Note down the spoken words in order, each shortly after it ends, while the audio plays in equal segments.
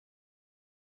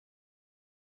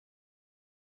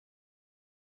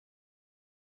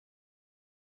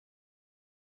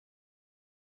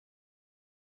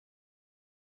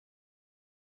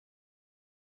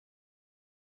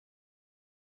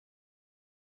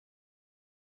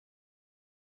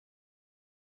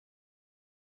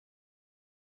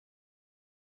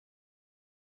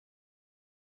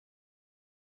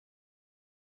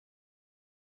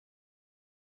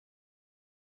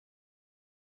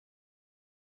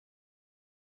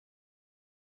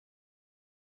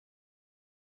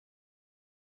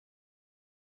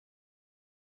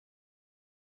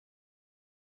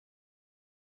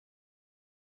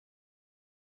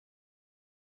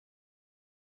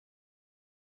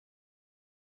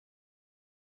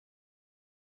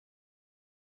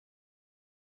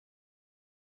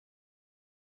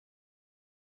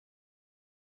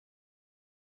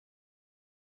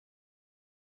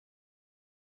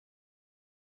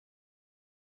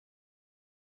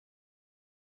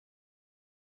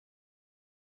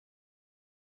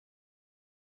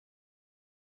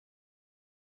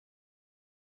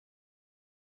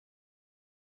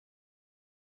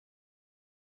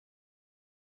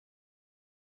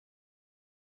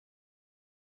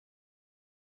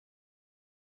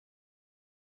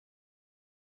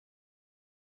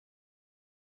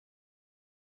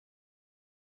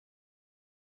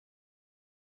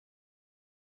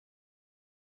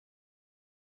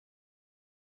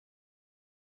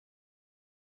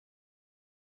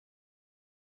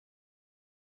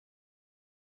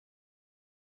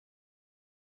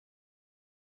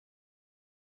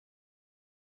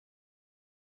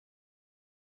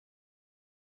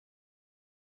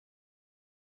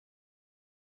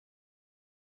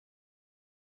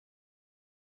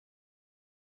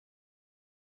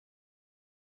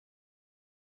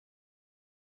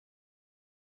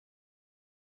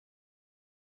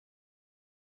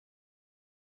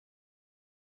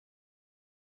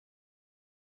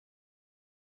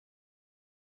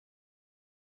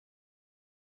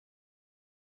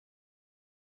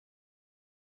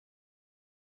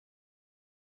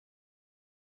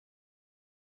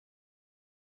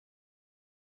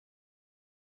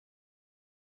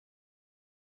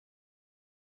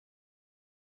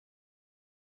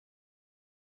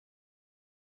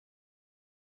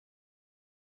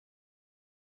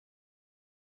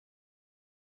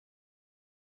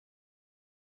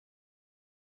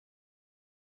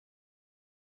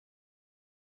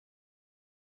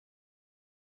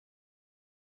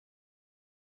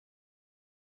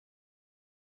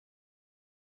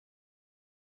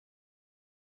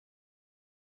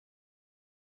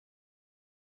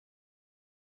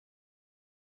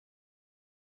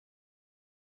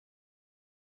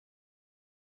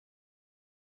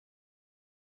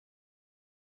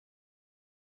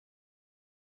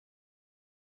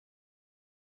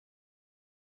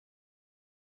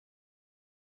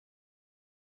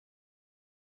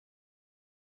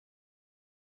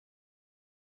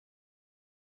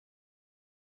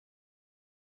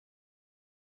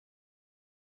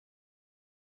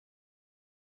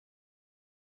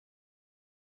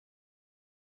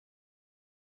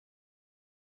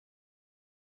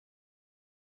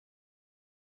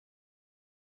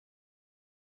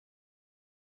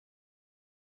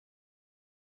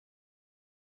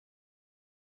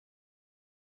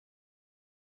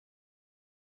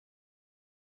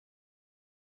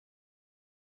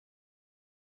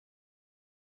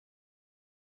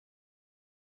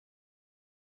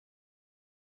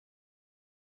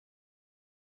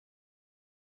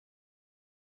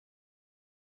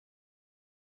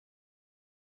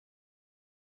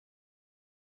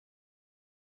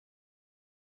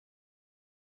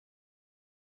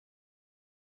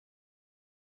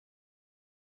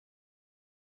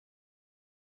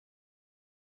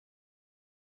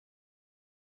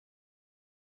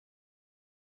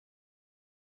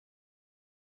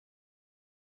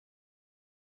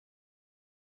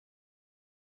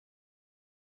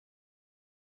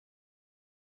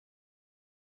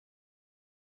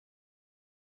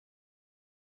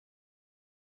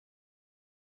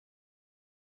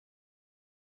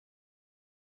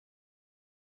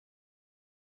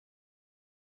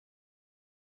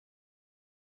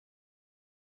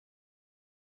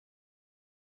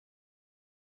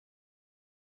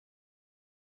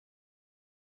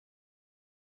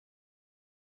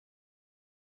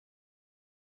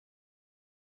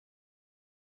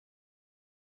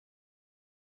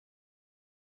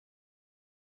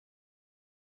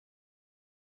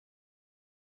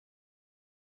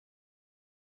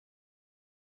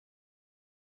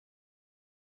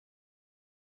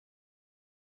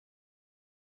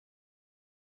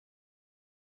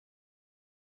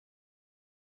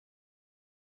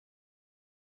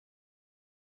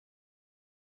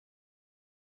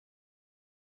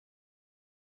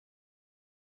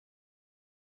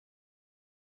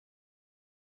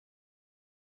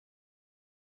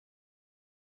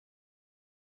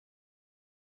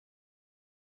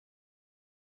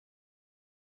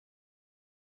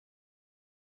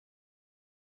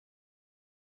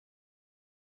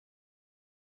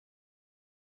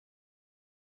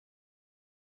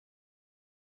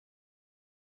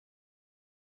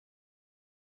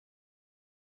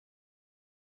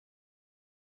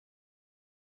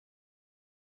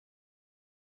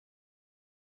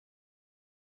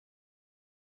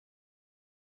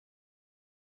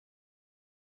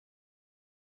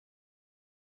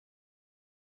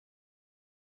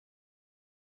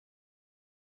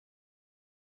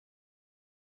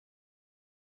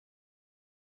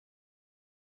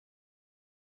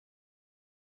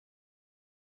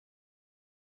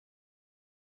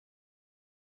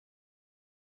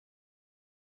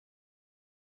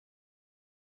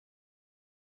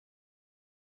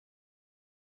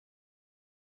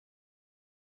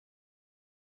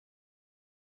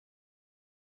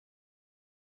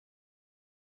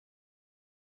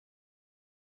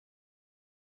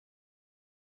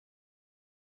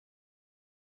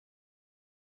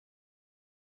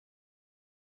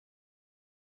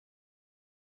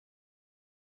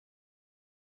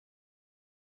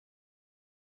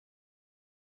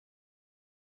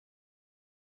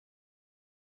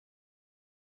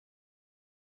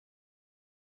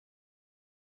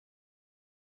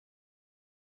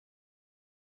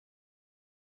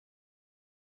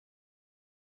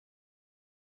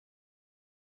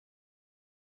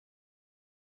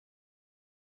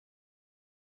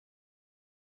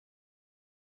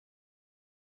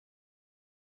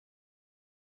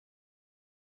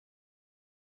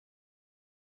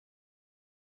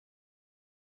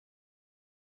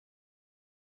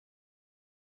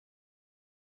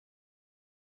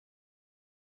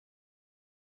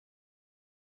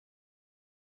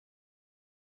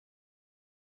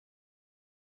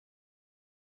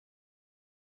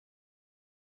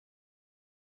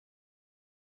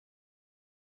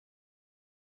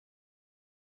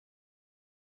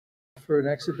for an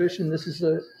exhibition. This is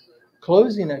a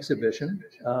closing exhibition,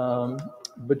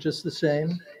 but just the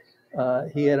same,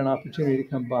 he had an opportunity to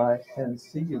come by and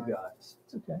see you guys.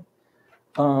 It's okay.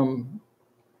 I'm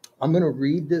going to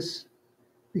read this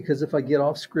because if I get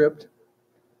off script,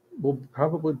 we'll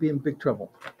probably be in big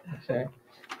trouble. Okay,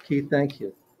 Keith, thank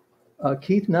you.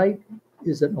 Keith Knight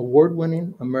is an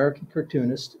award-winning American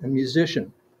cartoonist and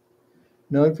musician,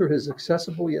 known for his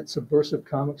accessible yet subversive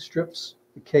comic strips,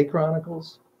 The K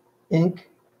Chronicles, Ink,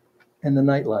 and The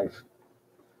Nightlife.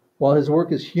 While his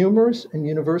work is humorous and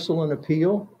universal in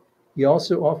appeal, he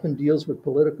also often deals with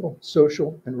political,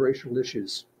 social, and racial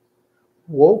issues.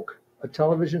 Woke, a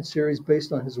television series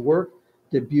based on his work,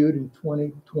 debuted in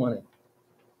 2020.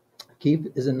 Keith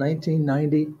is a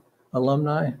 1990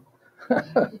 alumni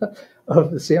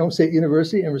of the Salem State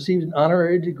University and received an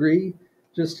honorary degree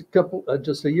just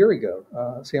a year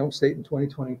ago, Salem State in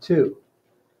 2022.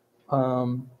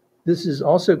 This is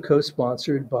also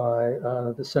co-sponsored by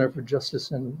the Center for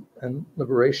Justice and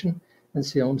Liberation and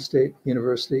Salem State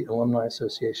University Alumni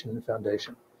Association and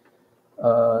Foundation.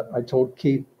 I told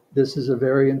Keith this is a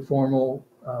very informal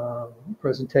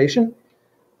presentation.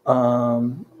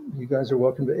 You guys are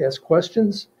welcome to ask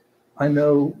questions. I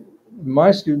know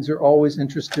my students are always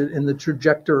interested in the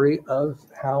trajectory of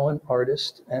how an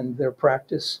artist and their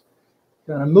practice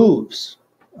kind of moves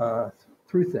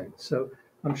through things. So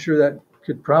I'm sure that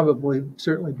could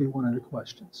certainly be one of the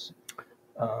questions.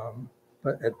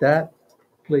 But at that,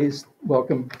 please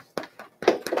welcome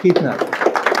Keith Knight.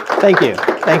 Thank you.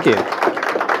 Thank you.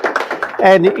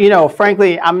 And, you know,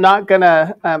 frankly, I'm not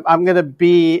gonna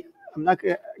be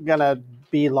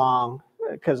long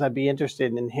because I'd be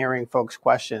interested in hearing folks'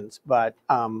 questions. But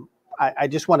I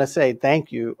just want to say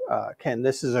thank you, Ken.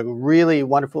 This is a really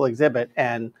wonderful exhibit,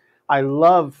 and I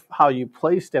love how you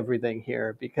placed everything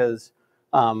here because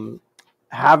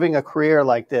having a career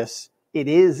like this, it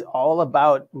is all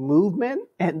about movement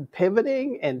and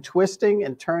pivoting and twisting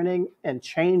and turning and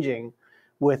changing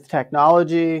with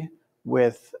technology,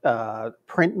 with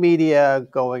print media,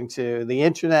 going to the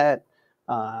internet,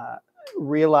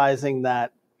 realizing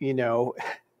that, you know,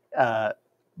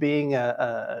 being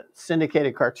a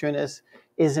syndicated cartoonist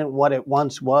isn't what it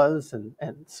once was,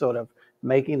 and sort of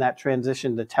making that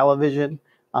transition to television.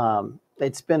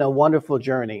 It's been a wonderful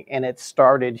journey, and it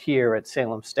started here at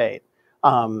Salem State.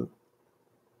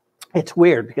 It's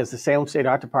weird because the Salem State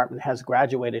Art Department has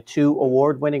graduated 2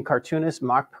 award-winning cartoonists.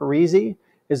 Mark Parisi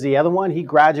is the other one. He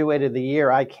graduated the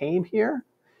year I came here.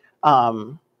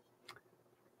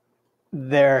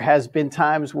 There has been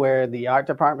times where the art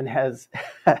department has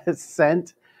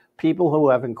sent people who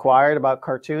have inquired about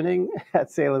cartooning at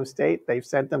Salem State. They've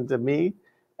sent them to me,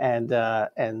 and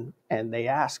they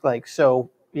ask, like,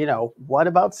 so, you know, what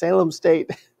about Salem State,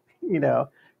 you know,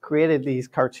 created these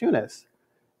cartoonists?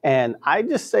 And I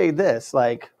just say this,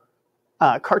 like,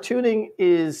 cartooning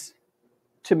is,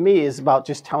 to me, is about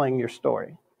just telling your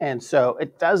story. And so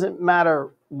it doesn't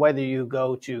matter whether you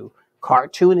go to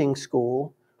cartooning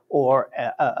school or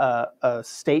a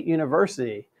state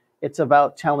university. It's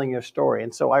about telling your story.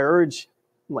 And so I urge,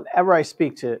 whenever I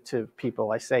speak to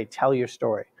people, I say, tell your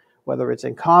story, whether it's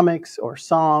in comics or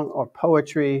song or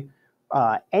poetry,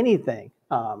 anything.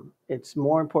 It's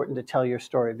more important to tell your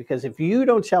story, because if you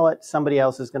don't tell it, somebody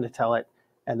else is going to tell it,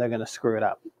 and they're going to screw it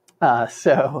up.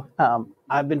 So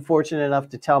I've been fortunate enough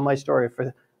to tell my story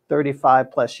for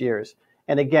 35 plus years.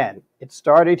 And again, it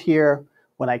started here.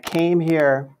 When I came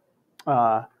here,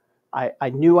 I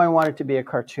knew I wanted to be a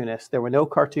cartoonist. There were no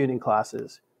cartooning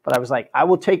classes, but I was like, I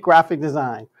will take graphic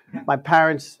design. My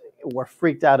parents were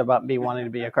freaked out about me wanting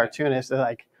to be a cartoonist. They're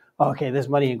like, okay, there's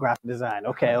money in graphic design.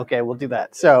 Okay, we'll do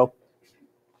that. So,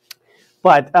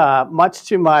 but much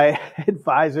to my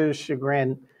advisor's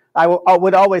chagrin, I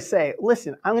would always say,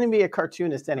 listen, I'm going to be a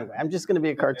cartoonist anyway. I'm just going to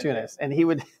be a cartoonist. And he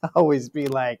would always be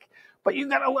like, but you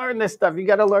got to learn this stuff. You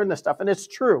got to learn this stuff. And it's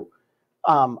true.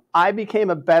 I became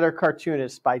a better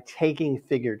cartoonist by taking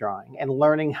figure drawing and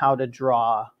learning how to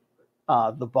draw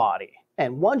the body.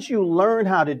 And once you learn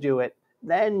how to do it,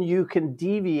 then you can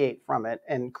deviate from it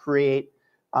and create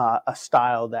a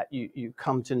style that you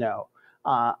come to know.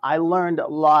 I learned a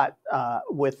lot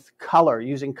with color,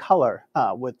 using color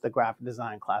with the graphic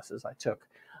design classes I took.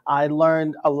 I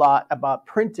learned a lot about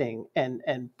printing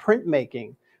and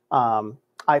printmaking.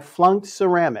 I flunked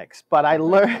ceramics, but I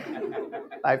learned,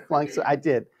 I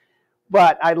did.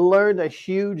 But I learned a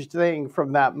huge thing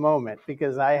from that moment,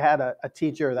 because I had a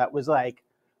teacher that was like,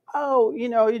 oh, you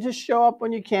know, you just show up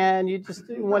when you can, you just,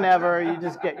 whenever, you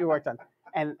just get your work done.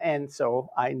 And so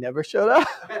I never showed up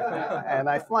and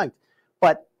I flunked.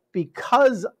 But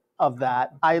because of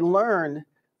that, I learned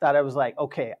that I was like,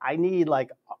 okay, I need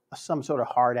like some sort of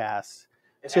hard ass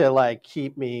to like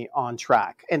keep me on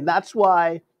track. And that's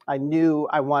why I knew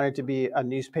I wanted to be a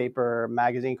newspaper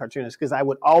magazine cartoonist, because I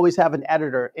would always have an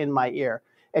editor in my ear.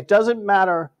 It doesn't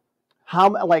matter how,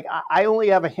 like, I only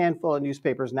have a handful of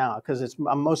newspapers now because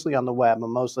I'm mostly on the web.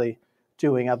 I'm mostly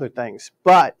doing other things.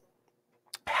 But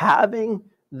having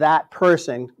that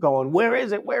person going, where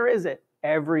is it? Where is it?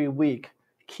 Every week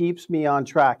keeps me on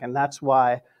track. And that's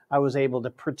why I was able to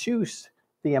produce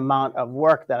the amount of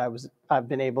work that I've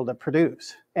been able to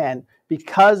produce. And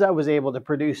because I was able to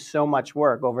produce so much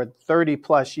work over 30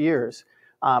 plus years,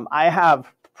 I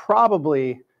have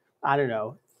probably, I don't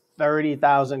know,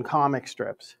 30,000 comic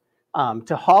strips.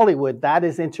 To Hollywood, that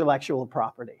is intellectual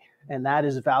property, and that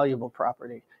is valuable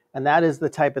property. And that is the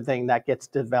type of thing that gets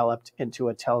developed into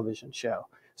a television show.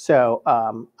 So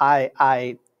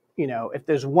if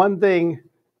there's one thing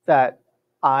that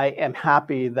I am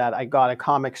happy that I got a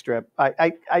comic strip,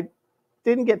 I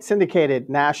didn't get syndicated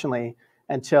nationally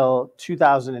until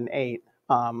 2008.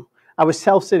 I was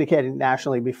self-syndicated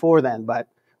nationally before then, but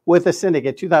with a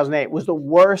syndicate, 2008 was the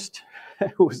worst.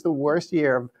 It was the worst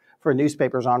year for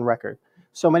newspapers on record.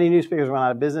 So many newspapers went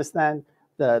out of business then.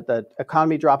 The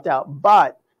economy dropped out.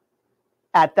 But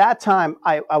at that time,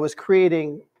 I was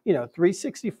creating,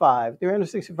 365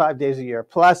 days a year,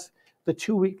 plus the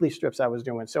 2 weekly strips I was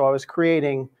doing. So I was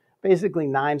creating basically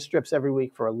 9 strips every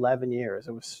week for 11 years.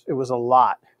 It was a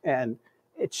lot. And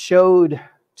it showed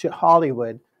to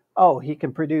Hollywood, oh, he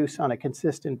can produce on a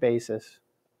consistent basis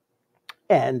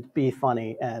and be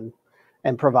funny and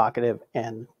provocative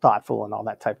and thoughtful and all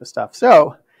that type of stuff.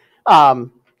 So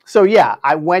yeah,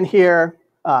 I went here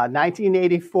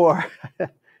 1984.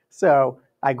 So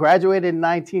I graduated in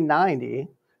 1990.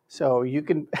 So you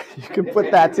can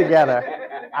put that together.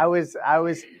 I was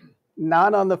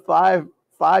not on the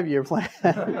five-year plan.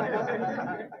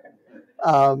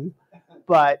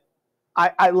 But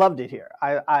I loved it here.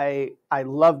 I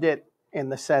loved it in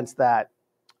the sense that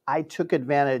I took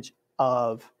advantage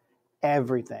of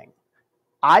everything.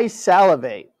 I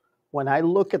salivate when I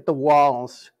look at the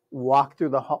walls, walk through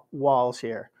the walls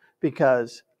here,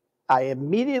 because I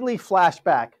immediately flash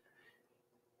back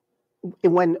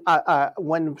when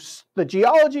the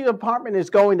geology department is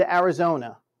going to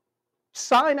Arizona.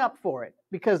 Sign up for it,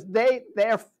 because they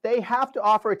have to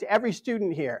offer it to every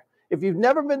student here. If you've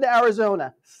never been to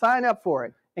Arizona, sign up for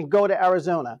it and go to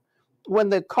Arizona. When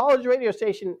the college radio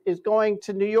station is going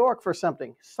to New York for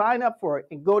something, sign up for it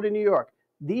and go to New York.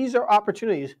 These are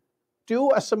opportunities.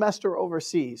 Do a semester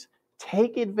overseas.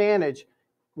 Take advantage.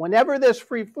 Whenever there's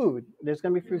free food, there's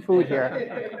going to be free food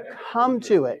here. Come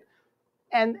to it.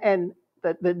 And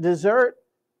the dessert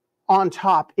on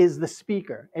top is the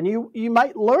speaker. And you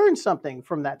might learn something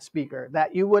from that speaker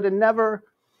that you would have never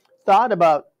thought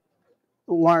about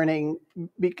learning,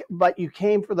 but you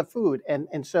came for the food.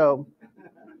 And so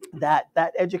that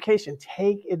education,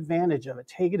 take advantage of it.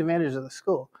 Take advantage of the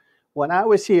school. When I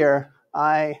was here,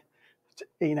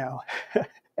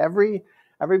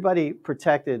 everybody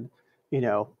protected,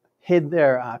 hid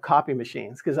their copy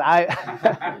machines, because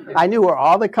I knew where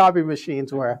all the copy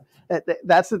machines were.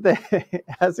 That's the thing.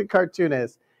 As a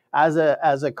cartoonist, as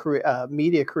a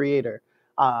media creator,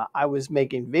 I was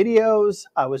making videos,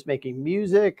 I was making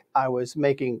music, I was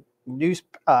making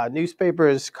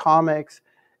newspapers, comics,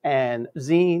 and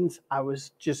zines. I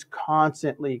was just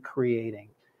constantly creating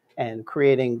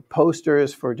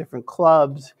posters for different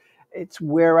clubs. It's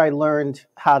where I learned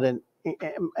how to,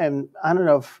 and I don't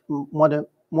know if one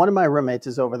of my roommates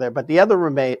is over there, but the other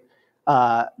roommate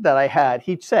that I had,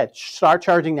 he said, start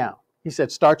charging now. He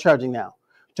said, start charging now.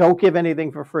 Don't give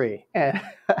anything for free.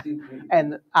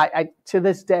 And I to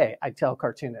this day, I tell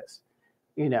cartoonists,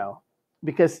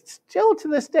 because still to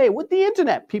this day with the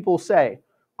internet, people say,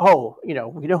 oh, we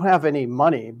don't have any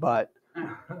money, but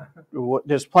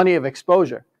there's plenty of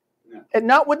exposure. And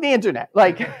not with the internet.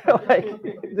 Like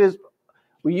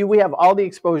we have all the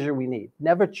exposure we need.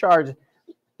 Never charge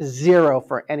zero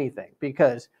for anything,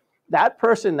 because that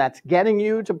person that's getting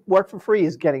you to work for free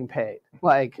is getting paid.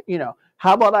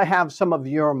 How about I have some of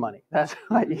your money? That's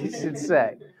what you should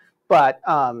say. But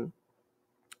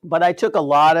I took a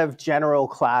lot of general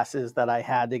classes that I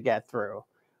had to get through.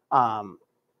 And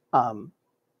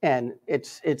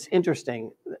it's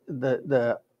interesting.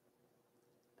 The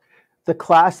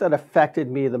class that affected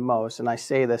me the most, and I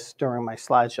say this during my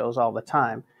slideshows all the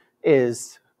time,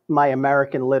 is my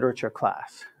American literature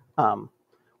class.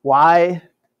 Why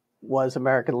was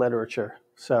American literature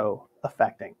so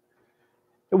affecting?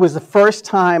 It was the first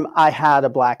time I had a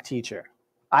black teacher.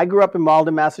 I grew up in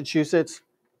Malden, Massachusetts.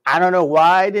 I don't know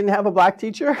why I didn't have a black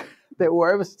teacher. There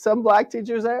were some black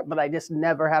teachers there, but I just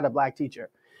never had a black teacher.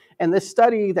 And this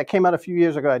study that came out a few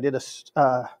years ago, I did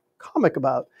a comic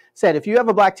about, said if you have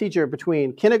a black teacher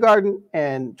between kindergarten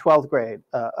and 12th grade,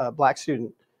 a black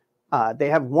student, they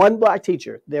have one black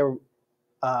teacher, their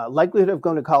likelihood of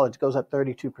going to college goes up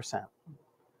 32%.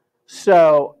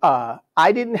 So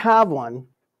I didn't have one,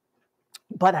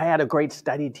 but I had a great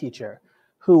study teacher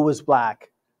who was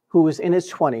black, who was in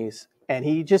his 20s, and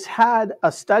he just had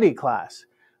a study class,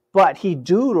 but he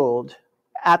doodled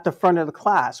at the front of the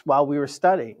class while we were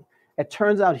studying. It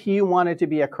turns out he wanted to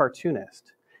be a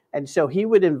cartoonist. And so he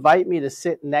would invite me to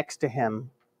sit next to him,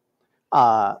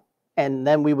 and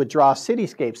then we would draw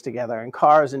cityscapes together and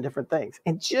cars and different things.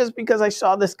 And just because I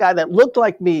saw this guy that looked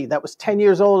like me, that was 10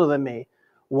 years older than me,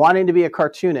 wanting to be a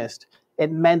cartoonist,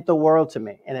 it meant the world to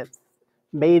me. And it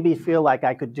made me feel like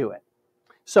I could do it.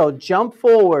 So jump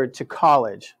forward to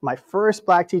college. My first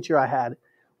black teacher I had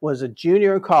was a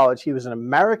junior in college. He was an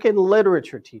American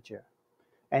literature teacher.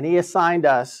 And he assigned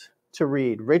us to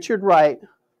read Richard Wright,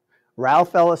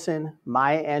 Ralph Ellison,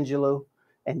 Maya Angelou,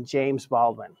 and James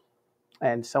Baldwin.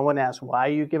 And someone asked, why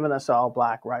are you giving us all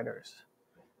black writers?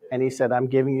 And he said, I'm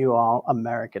giving you all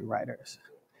American writers.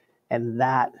 And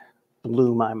that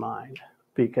blew my mind,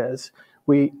 because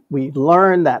we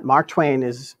learned that Mark Twain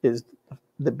is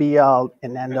the be-all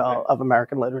and end-all of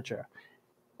American literature.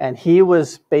 And he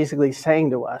was basically saying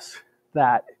to us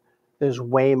that there's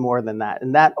way more than that.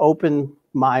 And that opened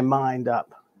my mind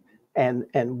up. And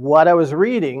what I was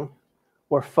reading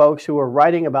were folks who were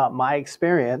writing about my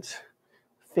experience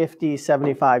 50,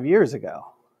 75 years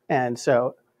ago. And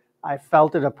so I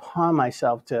felt it upon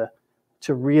myself to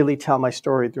really tell my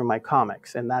story through my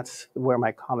comics. And that's where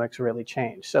my comics really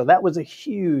changed. So that was a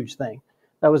huge thing.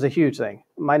 That was a huge thing.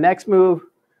 My next move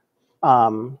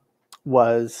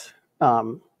was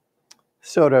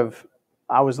sort of,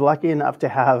 I was lucky enough to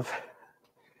have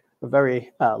a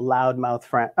very loudmouth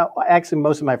friend. Oh, actually,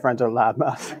 most of my friends are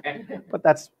loudmouths, but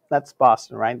that's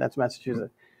Boston, right? That's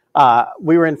Massachusetts.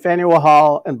 We were in Faneuil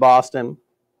Hall in Boston,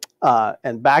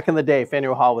 and back in the day,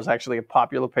 Faneuil Hall was actually a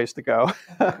popular place to go.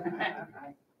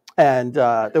 And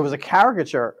there was a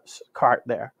caricature cart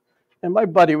there, and my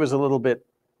buddy was a little bit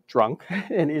drunk,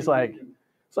 and he's like,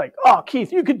 oh,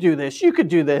 Keith, you could do this. You could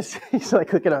do this. He's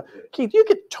like, look at him. Keith, you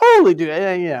could totally do it.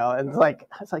 And, and it's like,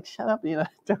 I was like, shut up,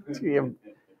 don't do him.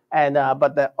 And,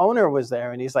 but the owner was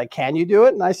there, and he's like, can you do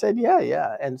it? And I said,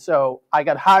 yeah. And so I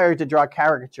got hired to draw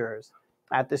caricatures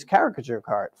at this caricature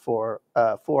cart for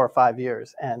 4 or 5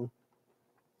 years. And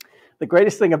the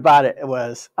greatest thing about it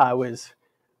was I was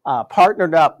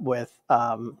partnered up with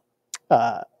an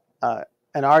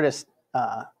artist.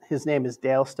 His name is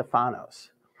Dale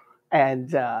Stefanos. And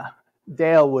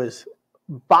Dale was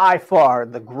by far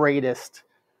the greatest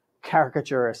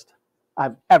caricaturist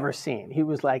I've ever seen. He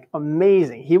was like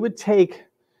amazing. He would take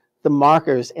the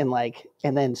markers and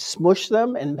then smush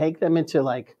them and make them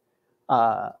into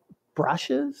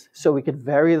brushes so we could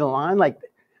vary the line.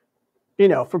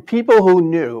 For people who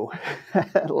knew,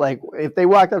 if they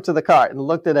walked up to the cart and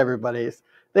looked at everybody's,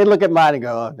 they'd look at mine and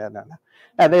go, oh, no.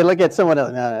 And they look at someone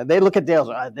else, no. They look at Dale's,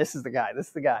 oh, this is the guy.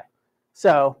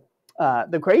 So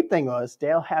the great thing was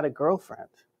Dale had a girlfriend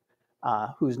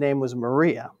whose name was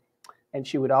Maria. And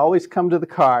she would always come to the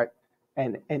cart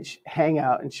and hang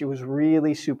out, and she was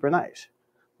really super nice.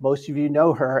 Most of you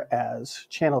know her as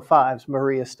Channel 5's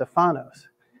Maria Stefanos.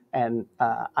 And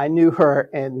I knew her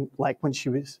when she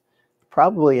was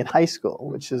probably in high school,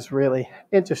 which is really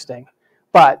interesting.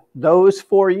 But those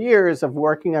 4 years of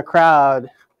working a crowd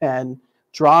and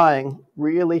drawing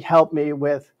really helped me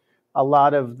with a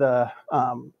lot of the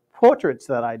portraits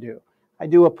that I do. I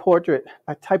do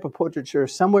a type of portraiture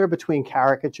somewhere between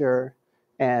caricature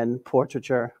and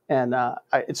portraiture. And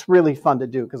it's really fun to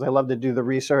do because I love to do the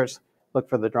research, look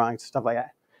for the drawings, stuff like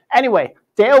that. Anyway,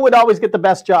 Dale would always get the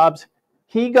best jobs.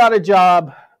 He got a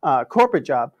job, corporate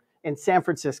job, in San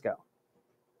Francisco.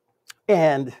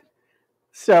 And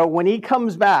so when he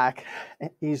comes back,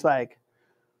 he's like,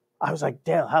 I was like,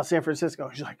 Dale, how's San Francisco?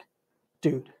 He's like,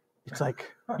 dude, it's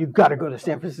like, you got to go to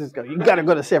San Francisco. You got to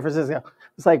go to San Francisco.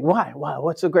 It's like, why?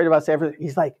 What's so great about San Francisco?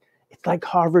 He's like, it's like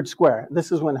Harvard Square.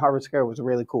 This is when Harvard Square was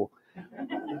really cool.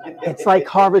 It's like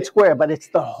Harvard Square, but it's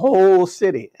the whole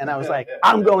city. And I was like,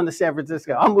 I'm going to San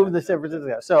Francisco. I'm moving to San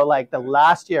Francisco. So the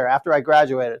last year after I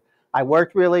graduated, I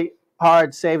worked really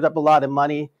hard, saved up a lot of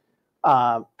money,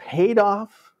 paid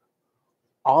off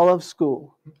all of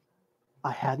school.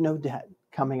 I had no debt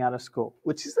coming out of school,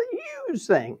 which is a huge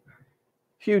thing.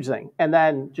 Huge thing. And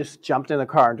then just jumped in the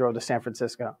car and drove to San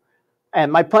Francisco. And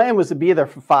my plan was to be there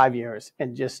for 5 years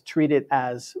and just treat it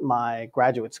as my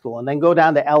graduate school and then go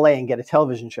down to LA and get a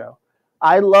television show.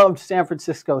 I loved San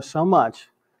Francisco so much.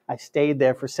 I stayed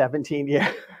there for 17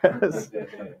 years,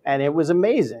 and it was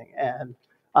amazing. And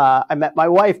I met my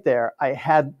wife there. I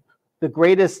had the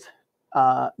greatest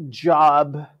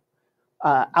job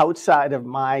outside of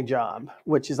my job,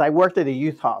 which is I worked at a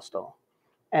youth hostel.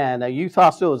 And a youth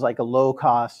hostel is like a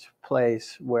low-cost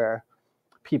place where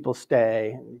people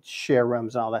stay and share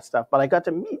rooms and all that stuff. But I got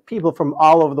to meet people from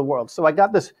all over the world. So I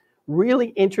got this really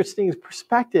interesting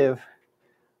perspective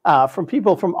from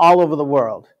people from all over the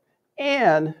world.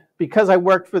 And because I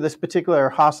worked for this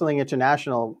particular Hosteling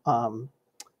International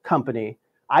company,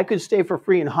 I could stay for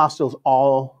free in hostels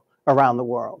all around the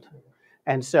world.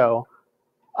 And so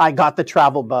I got the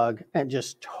travel bug and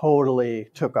just totally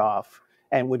took off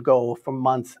and would go for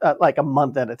months, like a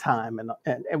month at a time. And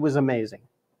it was amazing.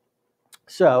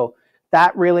 So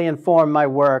that really informed my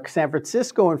work. San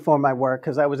Francisco informed my work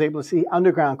because I was able to see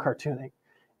underground cartooning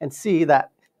and see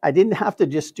that I didn't have to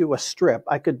just do a strip.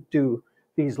 I could do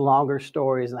these longer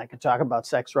stories, and I could talk about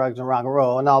sex, drugs, and rock and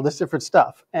roll and all this different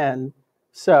stuff. And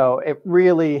so it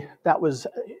really,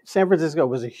 San Francisco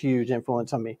was a huge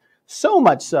influence on me. So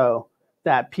much so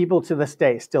that people to this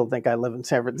day still think I live in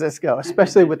San Francisco,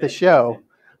 especially with the show.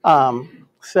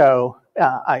 That's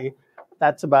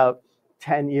about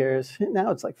 10 years.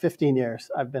 Now it's like 15 years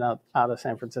I've been out of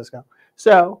San Francisco.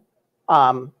 So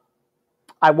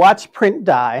I watched print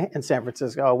die in San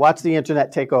Francisco. I watched the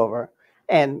internet take over.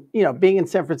 And, being in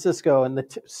San Francisco and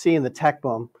seeing the tech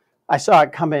boom, I saw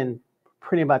it come in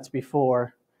pretty much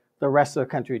before the rest of the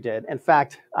country did. In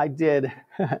fact, I did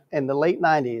in the late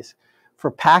 90s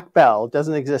for Pac Bell. It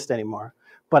doesn't exist anymore.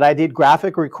 But I did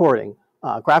graphic recording.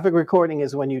 Graphic recording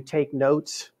is when you take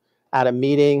notes at a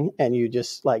meeting and you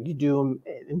just you do them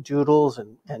in doodles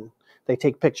and they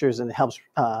take pictures and it helps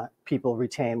people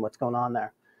retain what's going on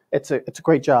there. It's a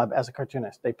great job as a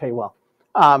cartoonist. They pay well.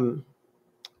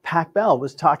 Pac Bell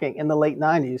was talking in the late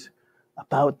 90s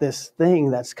about this thing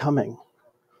that's coming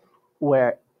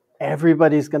where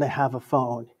everybody's going to have a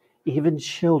phone, even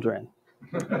children.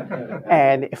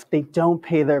 And if they don't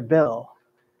pay their bill,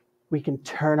 we can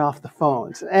turn off the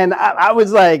phones. And I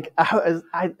was like,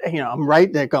 I'm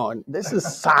right there going, this is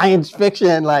science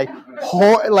fiction,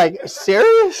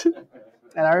 serious?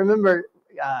 And I remember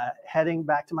heading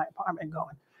back to my apartment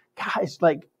going, guys,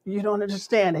 you don't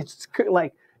understand. It's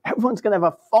everyone's going to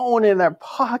have a phone in their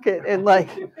pocket and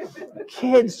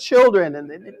kids, children,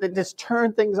 and they just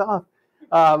turn things off.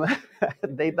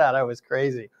 They thought I was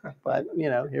crazy, but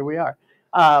here we are.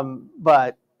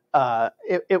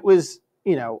 It was,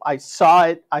 I saw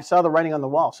it. I saw the writing on the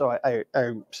wall. So I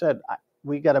said,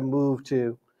 we got to move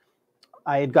to.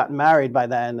 I had gotten married by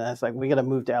then. And I was like, we got to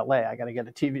move to LA. I got to get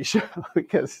a TV show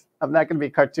because I'm not going to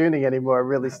be cartooning anymore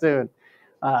really soon.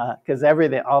 Because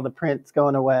all the print's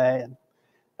going away,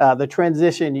 and the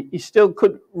transition, you still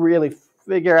couldn't really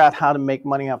figure out how to make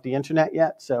money off the internet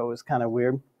yet. So it was kind of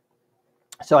weird.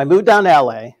 So I moved down to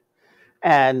LA,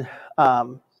 and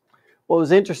what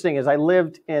was interesting is I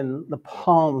lived in the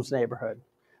Palms neighborhood.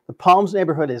 The Palms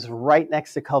neighborhood is right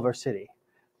next to Culver City.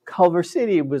 Culver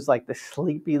City was like the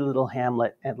sleepy little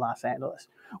hamlet in Los Angeles,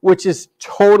 which is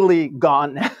totally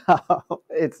gone now.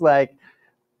 It's like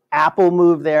Apple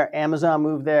moved there, Amazon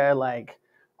moved there,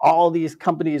 all these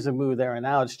companies have moved there, and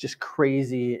now it's just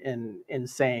crazy and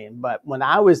insane. But when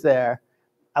I was there,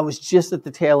 I was just at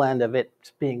the tail end of it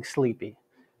being sleepy.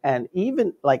 And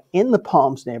even in the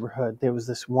Palms neighborhood, there was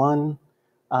this one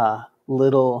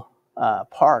little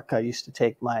park I used to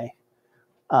take my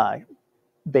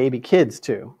baby kids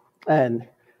to. And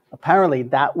apparently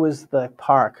that was the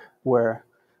park where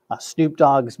Snoop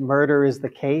Dogg's Murder is the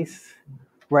Case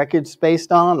record's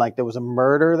based on. There was a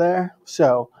murder there.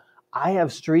 So I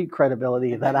have street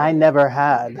credibility that I never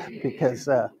had because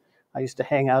I used to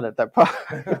hang out at that park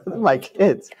with my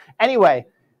kids. Anyway,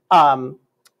 I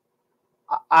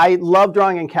love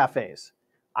drawing in cafes.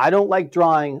 I don't like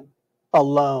drawing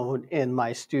alone in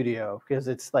my studio because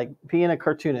it's like being a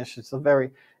cartoonist. It's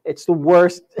the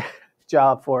worst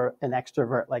job for an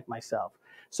extrovert like myself.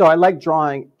 So I like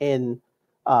drawing in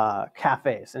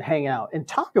cafes and hanging out and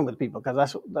talking with people because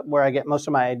that's where I get most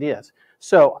of my ideas.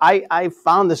 So I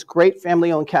found this great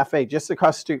family-owned cafe just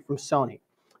across the street from Sony.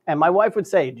 And my wife would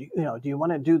say, do you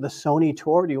want to do the Sony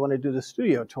tour? Do you want to do the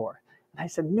studio tour? And I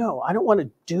said, no, I don't want to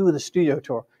do the studio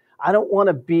tour. I don't want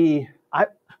to be,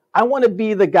 I want to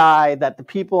be the guy that the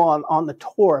people on the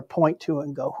tour point to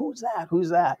and go, who's that? Who's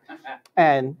that?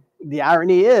 And the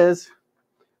irony is,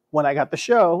 when I got the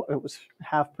show, it was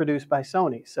half produced by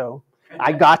Sony. So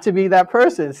I got to be that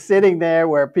person sitting there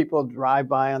where people drive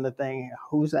by on the thing.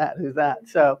 Who's that? Who's that?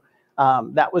 So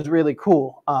that was really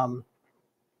cool.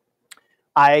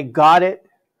 I got it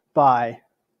by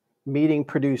meeting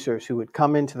producers who would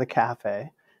come into the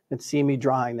cafe and see me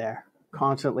drawing there,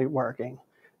 constantly working.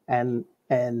 And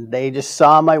they just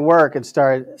saw my work and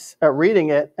started reading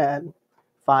it and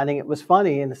finding it was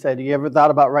funny and said, "You ever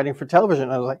thought about writing for television?"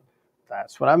 I was like,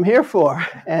 "That's what I'm here for."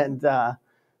 And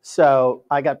so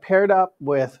I got paired up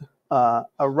with a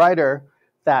writer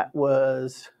that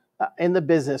was in the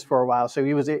business for a while. So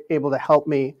he was able to help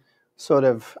me sort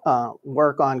of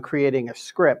work on creating a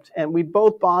script. And we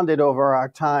both bonded over our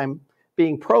time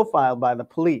being profiled by the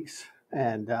police.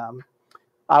 And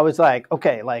I was like,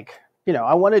 okay, like, you know,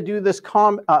 I want to do this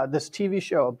this TV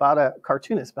show about a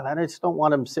cartoonist, but I just don't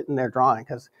want him sitting there drawing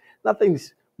because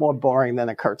nothing's more boring than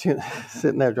a cartoonist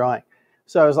sitting there drawing.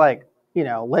 So I was like, you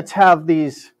know, let's have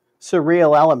these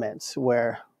surreal elements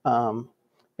where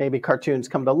maybe cartoons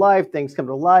come to life, things come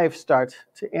to life, start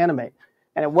to animate.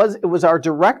 And it was our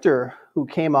director who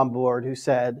came on board who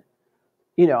said,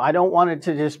 you know, I don't want it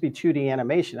to just be 2D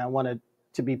animation. I want it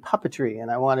to be puppetry,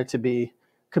 and I want it to be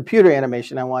computer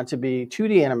animation. I want it to be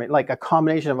 2D animation, like a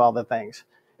combination of all the things.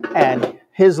 And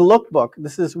his lookbook,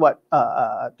 this is what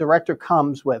a director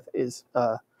comes with, is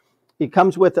he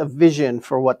comes with a vision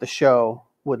for what the show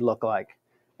would look like.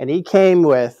 And he came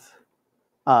with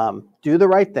Do the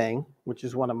Right Thing, which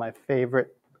is one of my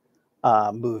favorite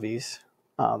movies.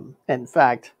 In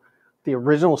fact, the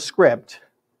original script,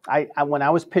 when I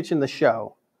was pitching the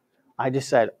show, I just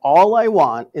said, all I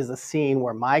want is a scene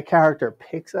where my character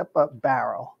picks up a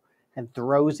barrel and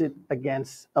throws it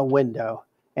against a window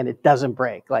and it doesn't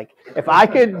break. Like, if I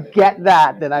could get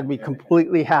that, then I'd be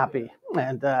completely happy.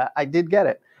 And I did get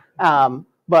it.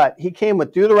 But he came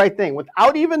with Do the Right Thing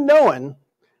without even knowing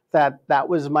that that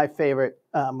was my favorite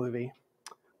movie.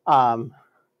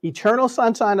 Eternal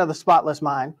Sunshine of the Spotless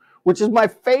Mind, which is my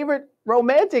favorite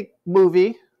romantic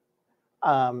movie.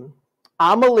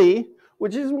 Amélie,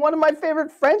 which is one of my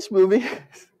favorite French movies.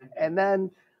 And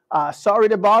then Sorry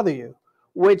to Bother You,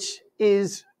 which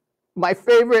is my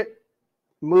favorite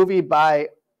movie by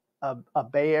a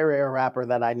Bay Area rapper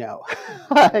that I know.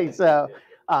 So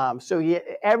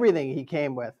everything he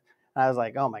came with, I was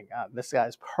like, oh my God, this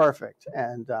guy's perfect.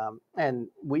 And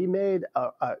we made,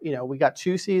 we got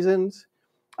 2 seasons.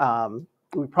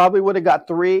 We probably would have got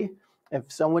 3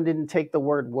 if someone didn't take the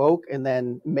word woke and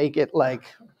then make it like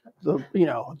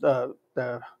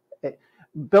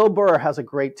Bill Burr has a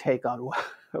great take on what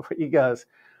he goes.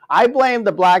 I blame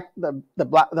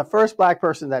the first black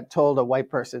person that told a white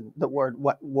person the word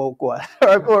what woke was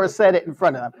or said it in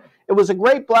front of them. It was a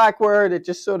great black word. It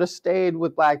just sort of stayed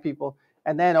with black people.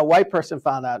 And then a white person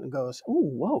found out and goes,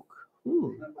 "Ooh, woke.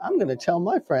 I'm going to tell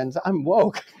my friends I'm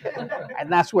woke."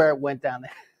 And that's where it went down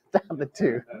the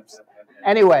tubes.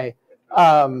 Anyway,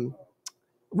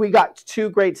 we got 2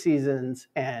 great seasons,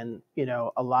 and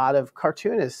a lot of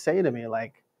cartoonists say to me,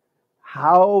 like,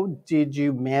 how did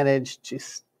you manage to,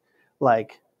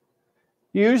 like,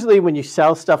 usually when you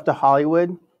sell stuff to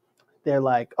Hollywood, they're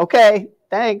like, okay,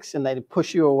 thanks, and they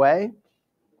push you away.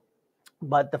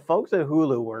 But the folks at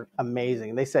Hulu were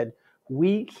amazing. They said,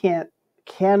 we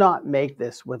cannot make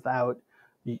this without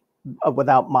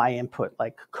my input,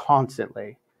 like,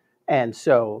 constantly. And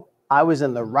so I was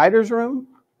in the writer's room.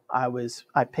 I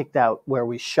picked out where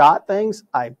we shot things.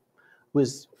 I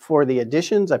was for the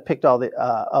auditions. I picked all the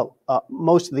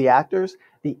most of the actors.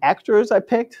 The extras I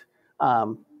picked.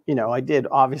 I did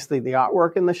obviously the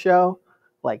artwork in the show.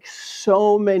 Like,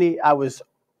 so many. I was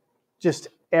just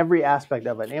every aspect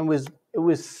of it. And it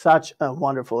was such a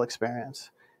wonderful experience.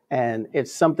 And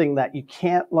it's something that you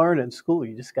can't learn in school.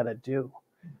 You just got to do.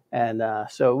 And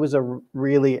so it was a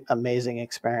really amazing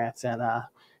experience. And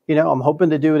I'm hoping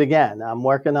to do it again. I'm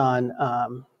working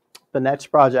on the next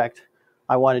project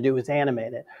I want to do is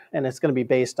animated, and it's going to be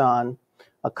based on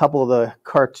a couple of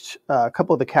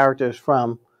the characters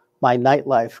from my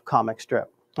Nightlife comic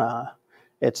strip.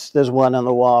 There's one on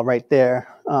the wall right there,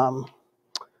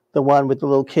 the one with the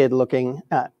little kid looking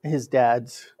at his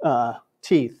dad's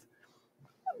teeth.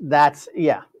 It's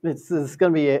going to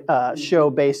be a show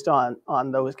based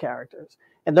on those characters,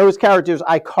 and those characters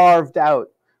I carved out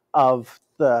of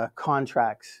the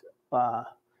contracts.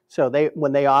 So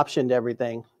when they optioned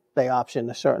everything, they optioned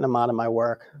a certain amount of my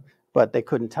work, but they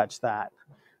couldn't touch that.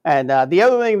 And the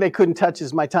other thing they couldn't touch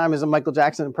is my time as a Michael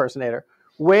Jackson impersonator,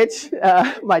 which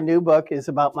my new book is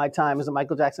about my time as a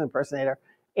Michael Jackson impersonator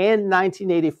in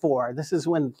 1984. This is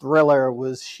when Thriller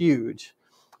was huge.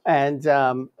 And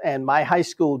my high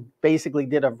school basically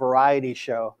did a variety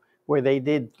show where they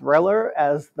did Thriller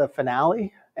as the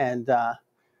finale. And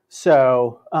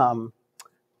so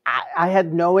I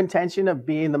had no intention of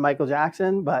being the Michael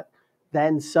Jackson, but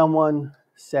then someone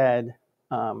said,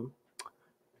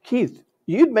 Keith,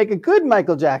 you'd make a good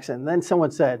Michael Jackson. And then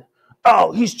someone said,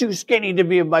 oh, he's too skinny to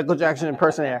be a Michael Jackson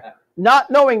impersonator.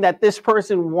 Not knowing that this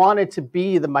person wanted to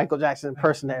be the Michael Jackson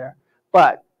impersonator.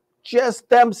 But just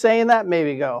them saying that made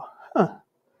me go, huh,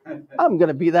 I'm going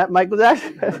to be that Michael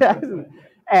Jackson.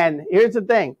 And here's the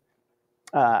thing.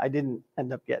 I didn't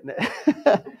end up getting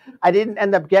it. I didn't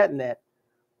end up getting it.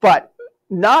 But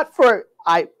not for,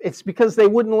 it's because they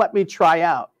wouldn't let me try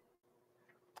out.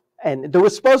 And there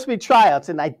was supposed to be tryouts,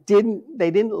 and they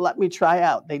didn't let me try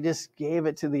out. They just gave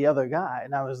it to the other guy.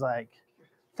 And I was like,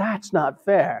 that's not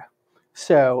fair.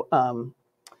 So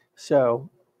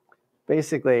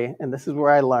basically, and this is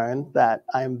where I learned that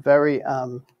I'm very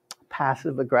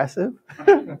passive aggressive.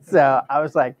 So I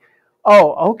was like,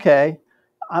 oh, okay,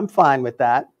 I'm fine with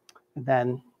that. And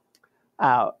then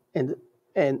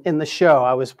in the show,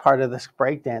 I was part of this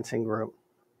breakdancing group.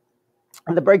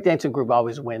 And the breakdancing group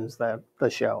always wins the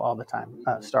show all the time,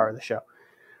 star of the show.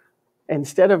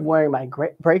 Instead of wearing my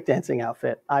breakdancing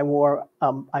outfit,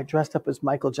 I dressed up as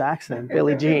Michael Jackson and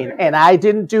Billie Jean. And I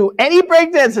didn't do any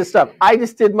breakdancing stuff. I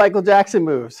just did Michael Jackson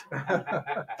moves,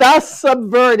 thus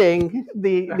subverting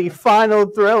the final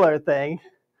Thriller thing.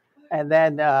 And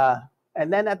then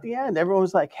at the end, everyone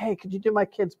was like, hey, could you do my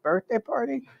kid's birthday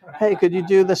party? Hey, could you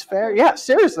do this fair? Yeah,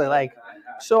 seriously.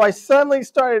 So I suddenly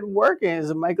started working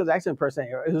as a Michael Jackson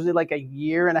impersonator. It was like a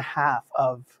year and a half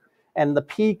and the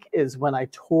peak is when I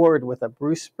toured with a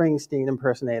Bruce Springsteen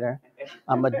impersonator,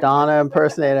 a Madonna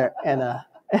impersonator, and a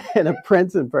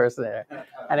Prince impersonater.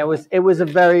 And it was a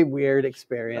very weird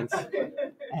experience.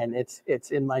 And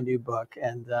it's in my new book.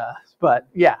 And but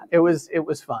yeah, it was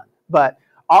fun. But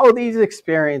all of these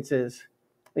experiences,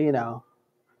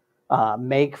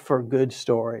 make for good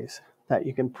stories that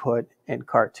you can put in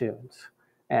cartoons.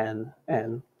 And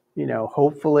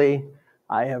hopefully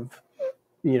I have,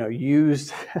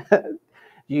 used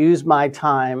my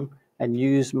time and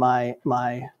used my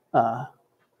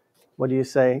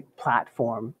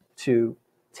platform to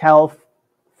tell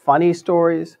funny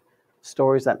stories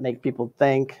that make people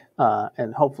think,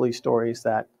 and hopefully stories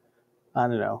that,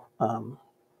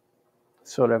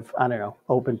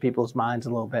 open people's minds a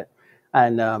little bit.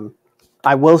 And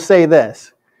I will say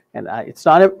this, and it's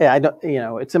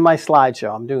in my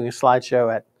slideshow. I'm doing a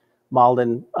slideshow at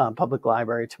Malden Public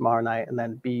Library tomorrow night, and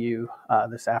then BU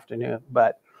this afternoon.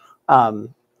 But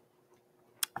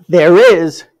there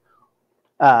is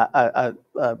a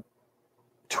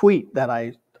tweet that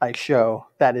I show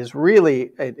that is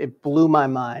really, it blew my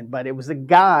mind. But it was a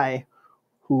guy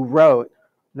who wrote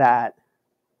that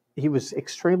he was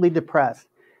extremely depressed.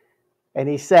 And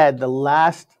he said the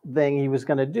last thing he was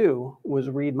going to do was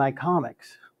read my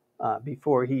comics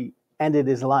before he ended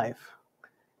his life.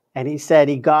 And he said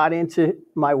he got into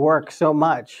my work so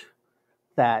much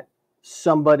that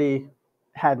somebody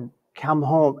had come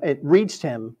home, it reached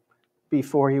him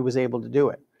before he was able to do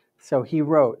it. So he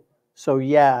wrote,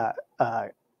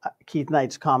 Keith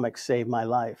Knight's comics saved my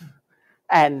life.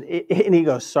 And he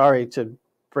goes, sorry to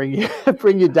bring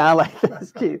you down like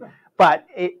this, Keith. But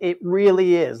it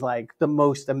really is like the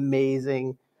most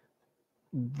amazing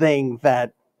thing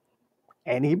that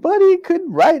anybody could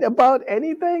write about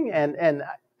anything. And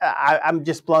I'm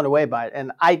just blown away by it.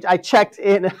 And I checked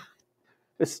in,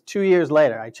 this 2 years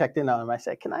later, I checked in on him. I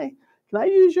said, can I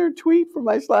use your tweet for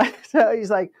my slide? So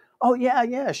he's like, oh,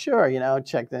 yeah, sure.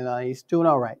 Checked in on him. He's doing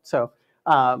all right. So,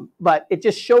 but it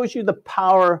just shows you the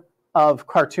power of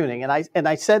cartooning. And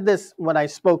I said this when I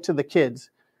spoke to the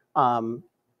kids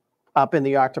up in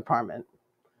the art department.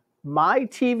 My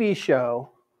TV show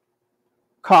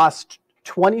cost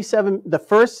the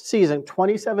first season,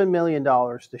 $27 million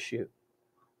to shoot.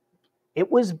 It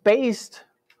was based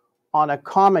on a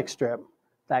comic strip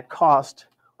that cost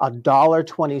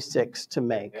 $1.26 to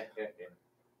make.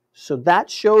 So that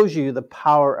shows you the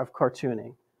power of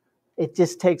cartooning. It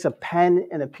just takes a pen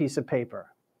and a piece of paper.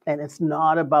 And it's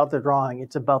not about the drawing,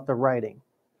 it's about the writing.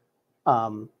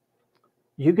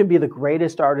 You can be the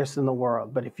greatest artist in the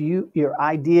world, but if your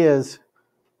ideas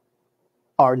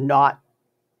are not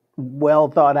well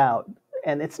thought out,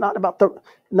 and it's not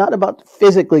about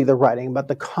physically the writing, but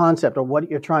the concept of what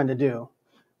you're trying to do,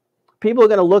 people are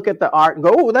going to look at the art and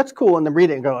go, oh, that's cool, and then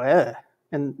read it and go,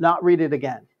 and not read it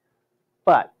again.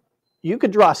 But you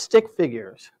could draw stick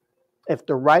figures. If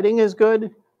the writing is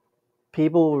good,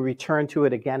 people will return to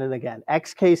it again and again.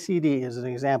 XKCD is an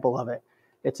example of it.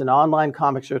 It's an online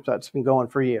comic strip that's been going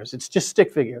for years. It's just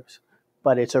stick figures,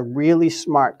 but it's a really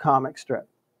smart comic strip.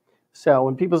 So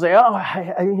when people say, "Oh,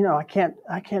 I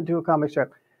can't do a comic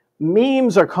strip,"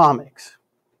 memes are comics.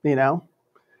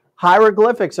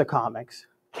 Hieroglyphics are comics.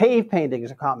 Cave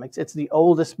paintings are comics. It's the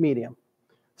oldest medium.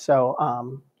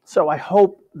 So So I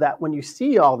hope that when you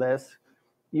see all this,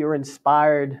 you're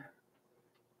inspired,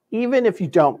 even if you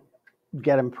don't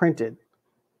get them printed.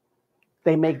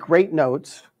 They make great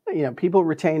notes. You know, people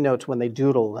retain notes when they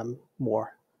doodle them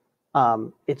more.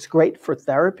 It's great for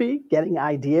therapy, getting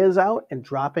ideas out and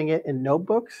dropping it in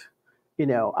notebooks. You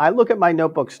know, I look at my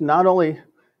notebooks not only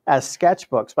as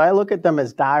sketchbooks, but I look at them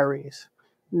as diaries,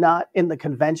 not in the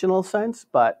conventional sense,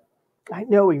 but I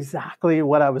know exactly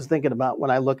what I was thinking about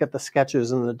when I look at the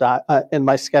sketches in in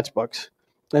my sketchbooks.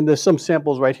 And there's some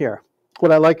samples right here.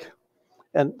 What I like,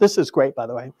 and this is great, by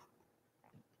the way.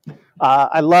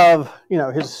 I love, you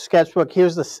know, his sketchbook.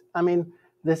 Here's this. I mean,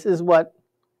 this is what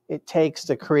it takes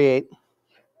to create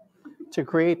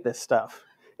this stuff.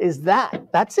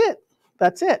 That's it,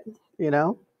 you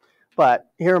know. But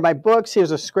here are my books.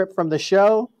 Here's a script from the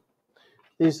show.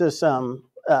 These are some.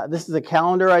 This is a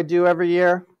calendar I do every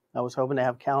year. I was hoping to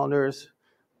have calendars,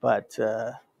 but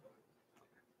they're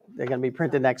going to be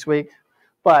printed next week.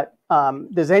 But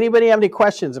does anybody have any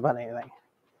questions about anything?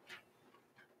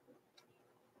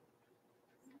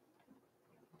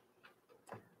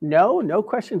 No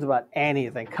questions about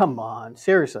anything. Come on,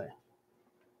 seriously.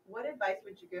 What advice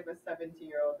would you give a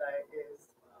 17-year-old that is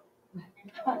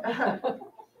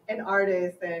an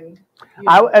artist and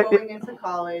going into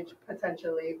college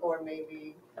potentially, or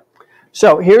maybe?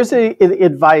 So here's the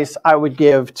advice I would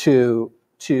give to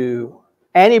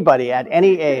anybody at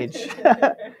any age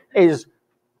is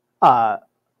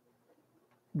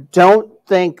don't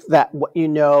think that what you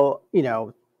know,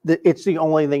 it's the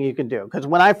only thing you can do. Because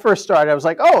when I first started, I was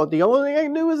like, oh, the only thing I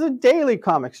can do is a daily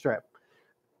comic strip.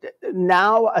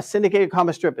 Now a syndicated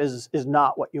comic strip is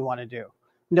not what you want to do.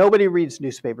 Nobody reads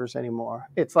newspapers anymore.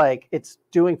 It's like it's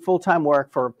doing full-time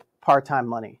work for part-time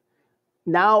money.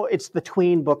 Now it's the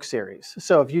tween book series.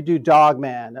 So if you do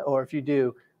Dogman or if you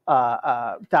do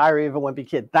Diary of a Wimpy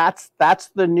Kid, that's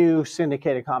the new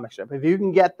syndicated comic strip. If you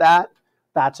can get that,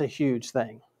 that's a huge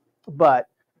thing. But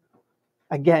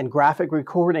again, graphic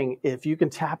recording, if you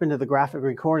can tap into the graphic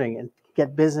recording and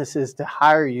get businesses to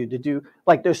hire you to do,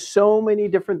 like there's so many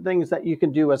different things that you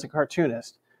can do as a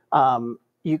cartoonist.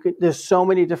 There's so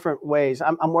many different ways.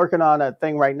 I'm working on a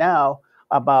thing right now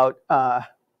about a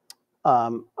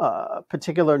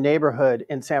particular neighborhood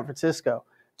in San Francisco,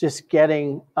 just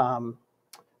getting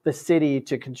the city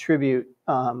to contribute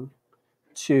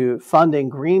to funding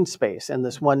green space in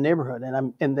this one neighborhood.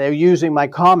 And they're using my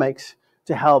comics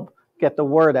to help get the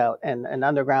word out and an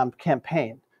underground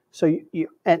campaign. So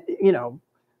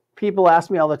people ask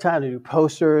me all the time to do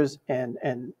posters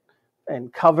and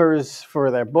covers for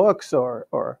their books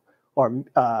or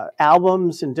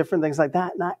albums and different things like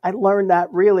that. And I learned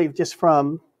that really just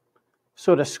from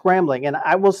sort of scrambling. And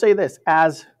I will say this,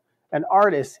 as an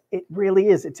artist, it really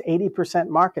is. It's 80%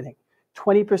 marketing,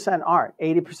 20% art,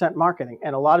 80% marketing.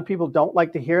 And a lot of people don't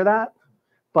like to hear that,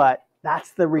 but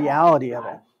that's the reality of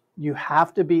it. You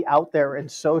have to be out there and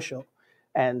social.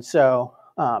 And so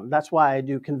that's why I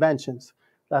do conventions.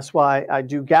 That's why I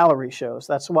do gallery shows.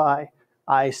 That's why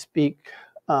I speak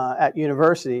at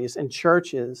universities and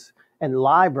churches and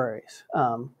libraries.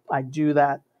 I do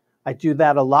that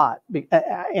a lot.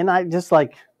 And I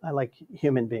like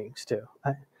human beings too.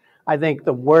 I think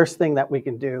the worst thing that we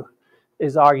can do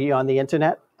is argue on the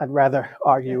internet. I'd rather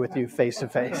argue with you face to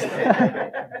face.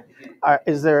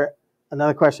 Is there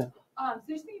another question? So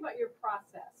just thinking about your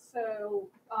process. So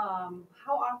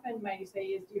how often might you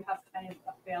say do you have kind of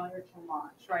a failure to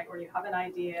launch, right? Where you have an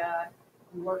idea,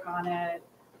 you work on it,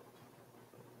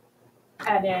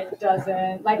 and it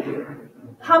doesn't, like,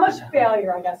 how much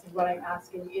failure, I guess, is what I'm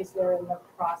asking, is there in the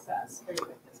process for you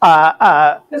with this?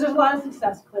 Because there's a lot of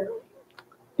success, clearly.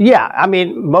 Yeah, I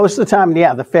mean, most of the time,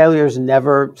 yeah, the failures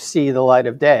never see the light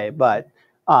of day, but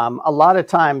a lot of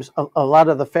times, a lot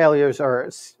of the failures are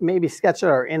maybe sketches that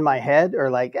are in my head or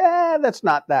like, that's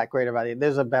not that great of an idea.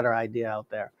 There's a better idea out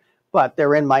there. But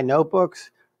they're in my notebooks.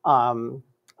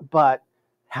 But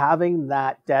having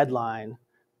that deadline,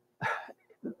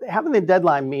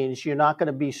 means you're not going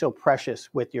to be so precious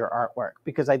with your artwork.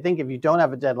 Because I think if you don't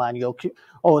have a deadline, you'll keep,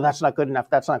 that's not good enough.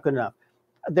 That's not good enough.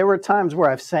 There were times where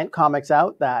I've sent comics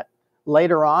out that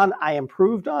later on I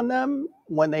improved on them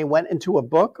when they went into a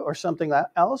book or something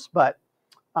else. But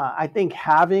I think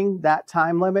having that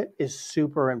time limit is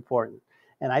super important.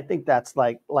 And I think that's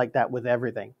like that with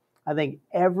everything. I think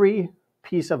every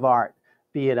piece of art,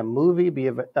 be it a movie, be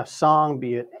it a song,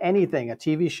 be it anything, a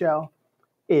TV show,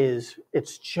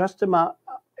 it's just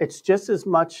as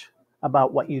much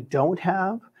about what you don't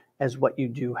have as what you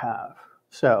do have.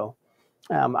 So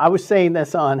I was saying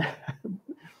this on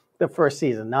the first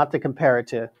season, not to compare it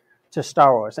to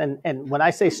Star Wars. And when I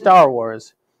say Star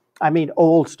Wars, I mean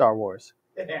old Star Wars.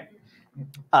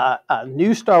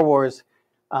 New Star Wars.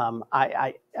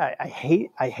 I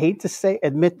hate to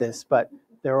admit this, but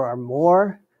there are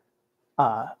more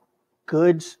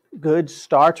good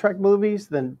Star Trek movies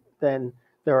than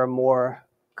there are more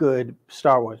good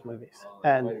Star Wars movies,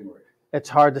 and it's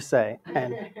hard to say.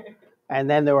 And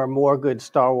then there are more good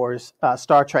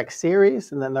Star Trek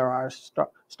series, and then there are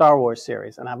Star Wars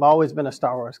series. And I've always been a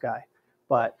Star Wars guy,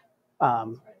 but I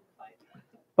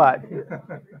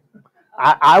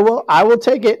will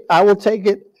take it. I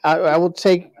will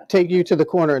take you to the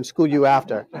corner and school you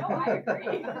after. Oh, I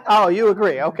agree. Oh, you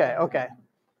agree? Okay.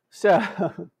 So,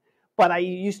 but I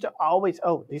used to always.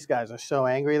 Oh, these guys are so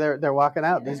angry. They're walking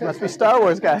out. These must be Star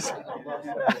Wars guys.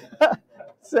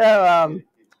 So,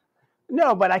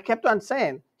 no, but I kept on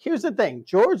saying, here's the thing.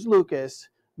 George Lucas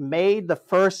made the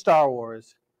first Star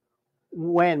Wars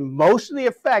when most of the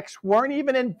effects weren't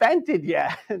even invented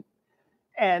yet.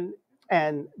 and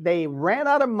they ran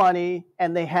out of money,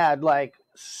 and they had like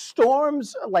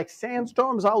storms, like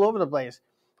sandstorms all over the place.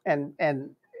 And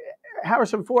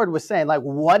Harrison Ford was saying, like,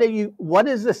 what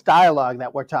is this dialogue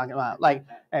that we're talking about? Like,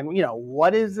 and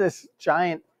what is this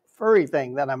giant furry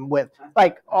thing that I'm with?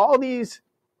 Like all these.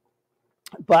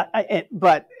 But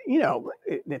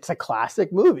it's a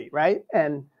classic movie, right?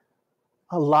 And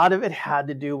a lot of it had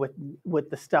to do with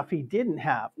the stuff he didn't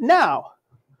have. Now,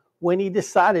 when he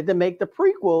decided to make the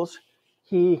prequels,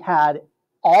 he had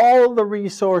all the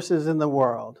resources in the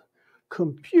world,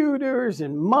 computers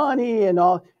and money and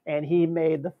all, and he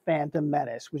made the Phantom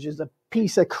Menace, which is a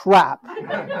piece of crap.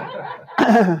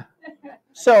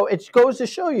 So it goes to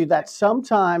show you that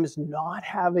sometimes not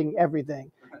having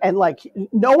everything, and like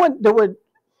no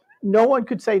one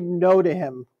could say no to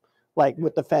him, like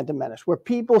with the Phantom Menace, where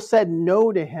people said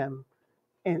no to him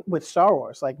with Star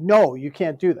Wars, like, no, you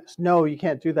can't do this. No, you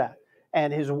can't do that.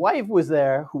 And his wife was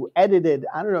there who edited,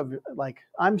 I don't know, like,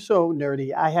 I'm so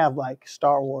nerdy. I have like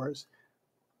Star Wars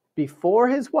before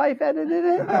his wife edited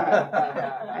it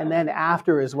and then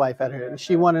after his wife edited it. And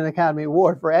she won an Academy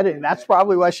Award for editing. That's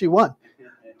probably why she won.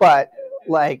 But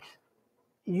like,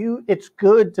 it's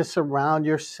good to surround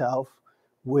yourself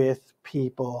with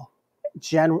people,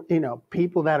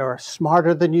 people that are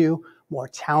smarter than you, more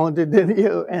talented than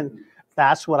you. And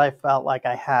that's what I felt like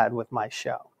I had with my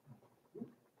show.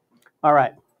 All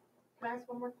right. Can I ask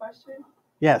one more question?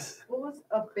 Yes. What was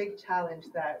a big challenge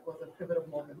that was a pivotal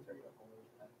moment for you?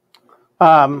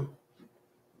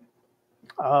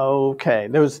 Okay.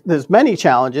 There's many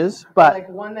challenges, but like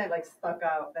one that like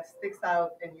sticks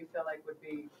out and you feel like would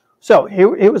be. So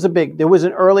there was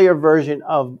an earlier version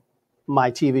of my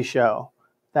TV show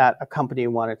that a company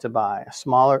wanted to buy, a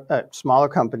smaller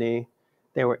company.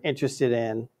 They were interested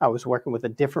in. I was working with a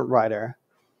different writer.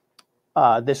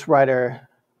 This writer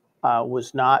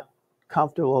was not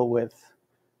comfortable with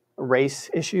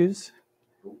race issues.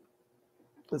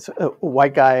 It's a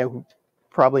white guy who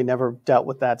probably never dealt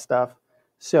with that stuff.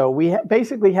 So we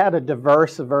basically had a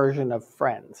diverse version of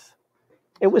Friends.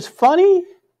 It was funny.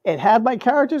 It had my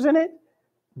characters in it,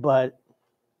 but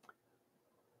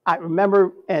I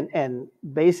remember, and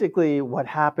basically what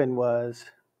happened was,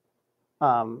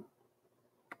 I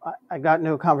got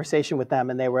into a conversation with them,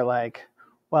 and they were like,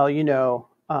 well,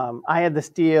 I had this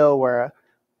deal where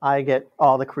I get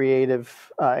all the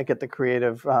creative,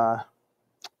 credit,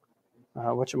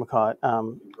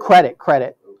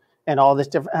 and all this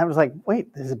different. I was like,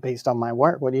 wait, this is based on my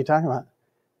work. What are you talking about?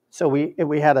 So we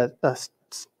had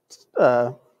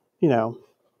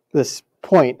this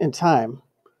point in time,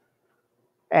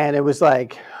 and it was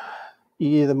like,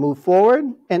 you either move forward,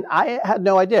 and I had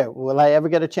no idea, will I ever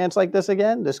get a chance like this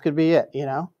again? This could be it,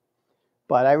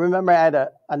 But I remember I had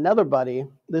another buddy.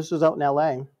 This was out in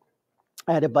LA.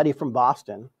 I had a buddy from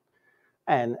Boston,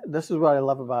 and this is what I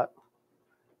love about.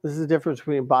 This is the difference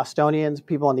between Bostonians,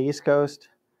 people on the East Coast,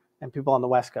 and people on the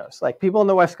West Coast. Like, people on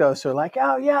the West Coast are like,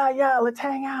 oh, yeah, let's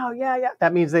hang out. Yeah.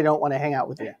 That means they don't want to hang out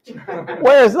with you.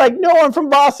 Whereas, like, no one from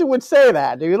Boston would say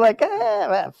that. They're like,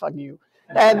 fuck you.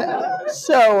 And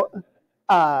so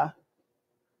I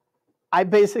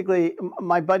basically,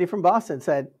 my buddy from Boston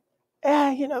said,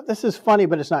 this is funny,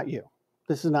 but it's not you.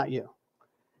 This is not you.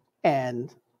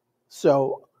 And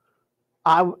so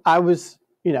I was,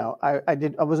 I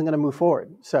wasn't going to move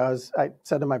forward. So I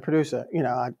said to my producer,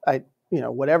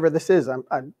 whatever this is, I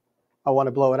want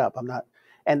to blow it up. I'm not.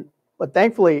 But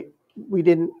thankfully we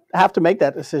didn't have to make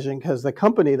that decision, because the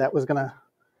company that was going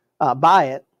to buy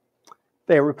it,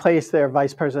 they replaced their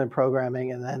vice president of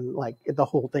programming, and then like the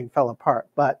whole thing fell apart.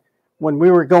 But when we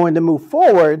were going to move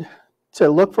forward to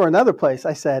look for another place,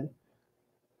 I said,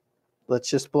 let's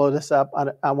just blow this up.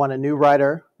 I want a new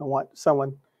writer. I want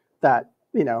someone that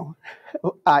you know,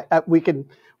 we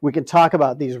can talk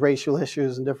about these racial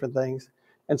issues and different things.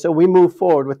 And so we moved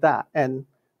forward with that. And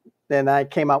then I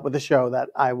came out with a show that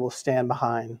I will stand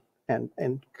behind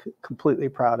and completely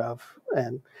proud of.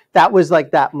 And that was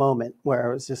like that moment where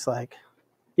it was just like,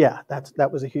 yeah,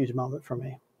 that was a huge moment for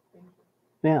me.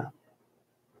 Yeah.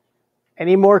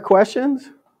 Any more questions?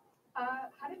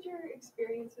 How did your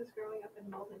experiences growing up in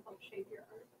Melbourne help shape your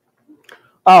art?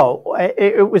 Oh,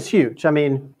 it was huge. I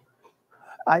mean,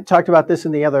 I talked about this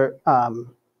in the other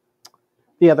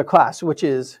class, which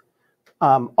is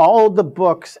all the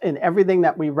books and everything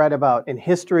that we read about in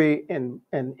history and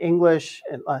English,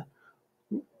 and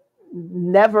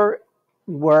never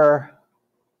were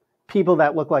people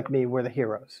that looked like me were the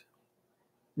heroes.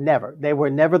 Never. They were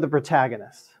never the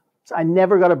protagonists. So I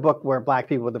never got a book where black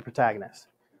people were the protagonists.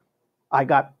 I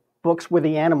got books where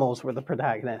the animals were the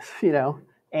protagonists, you know,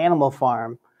 Animal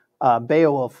Farm,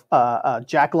 Beowulf,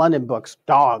 Jack London books,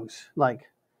 dogs. Like,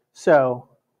 so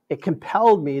it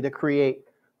compelled me to create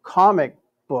comic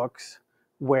books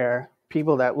where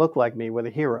people that look like me were the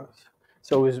heroes.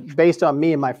 So it was based on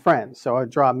me and my friends. So I would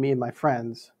draw me and my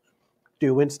friends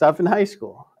doing stuff in high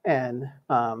school. And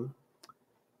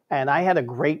I had a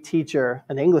great teacher,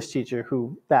 an English teacher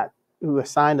who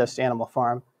assigned us to Animal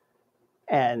Farm,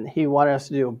 and he wanted us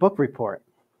to do a book report.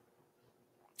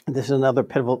 This is another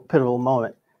pivotal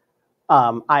moment.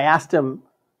 I asked him,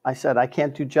 I said, I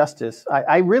can't do justice.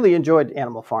 I really enjoyed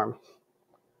Animal Farm.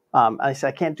 I said,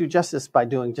 I can't do justice by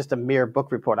doing just a mere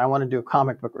book report. I want to do a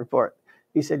comic book report.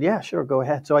 He said, yeah, sure, go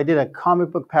ahead. So I did a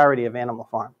comic book parody of Animal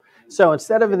Farm. So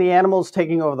instead of the animals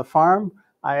taking over the farm,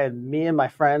 I had me and my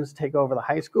friends take over the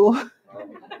high school.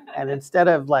 And instead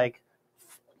of like,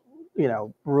 you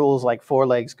know, rules like 4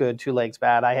 legs good, 2 legs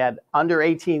bad, I had under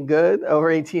 18 good,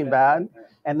 over 18 bad.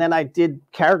 And then I did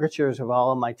caricatures of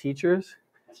all of my teachers.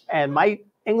 And my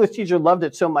English teacher loved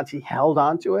it so much, he held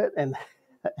on to it and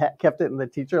kept it in the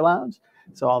teacher lounge.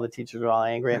 So all the teachers were all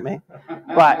angry at me.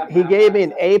 But he gave me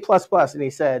an A++, and he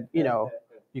said, you know,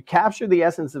 you captured the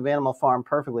essence of Animal Farm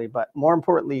perfectly, but more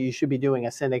importantly, you should be doing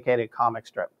a syndicated comic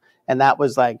strip. And that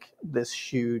was like this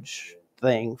huge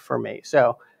thing for me.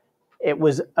 So it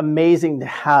was amazing to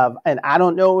have, and I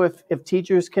don't know if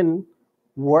teachers can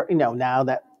work, you know, now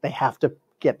that they have to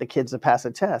get the kids to pass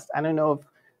a test. I don't know if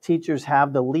teachers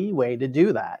have the leeway to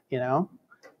do that, you know.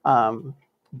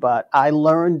 But I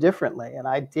learned differently and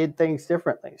I did things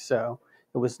differently. So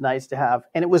it was nice to have,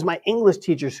 and it was my English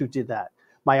teachers who did that.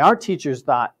 My art teachers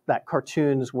thought that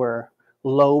cartoons were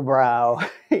lowbrow,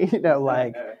 you know,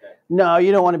 like, no,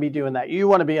 you don't want to be doing that. You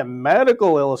want to be a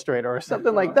medical illustrator or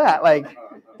something like that. Like,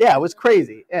 yeah, it was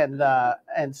crazy. And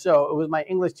so it was my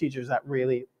English teachers that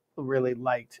really, really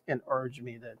liked and urged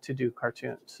me to do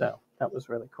cartoons. So that was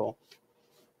really cool.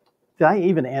 Did I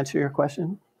even answer your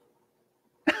question?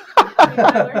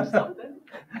 I learned something.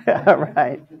 Yeah,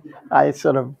 right. I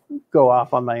sort of go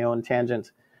off on my own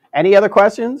tangents. Any other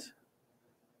questions?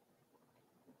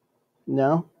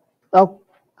 No? Oh,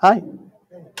 hi. Okay.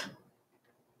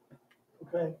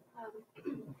 I know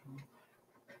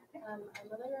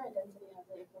that your identity has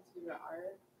an influence of your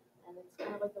art, and it's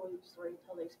kind of like the way you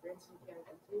storytell the experiences of your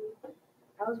identity.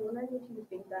 I was wondering if you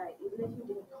think that even if you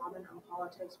didn't comment on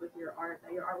politics with your art,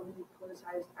 that your art would be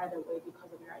politicized either way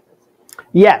because of your identity.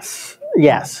 Yes,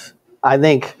 yes. I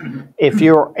think if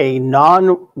you're a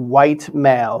non-white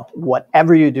male,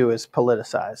 whatever you do is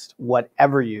politicized,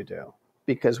 whatever you do,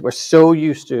 because we're so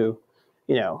used to,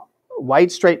 you know,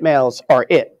 white straight males are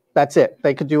it. That's it.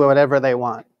 They could do whatever they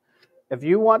want. If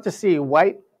you want to see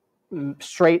white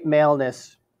straight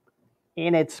maleness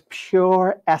in its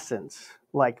pure essence,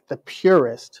 like the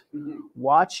purest,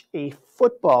 watch a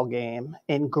football game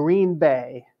in Green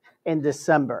Bay in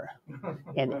December.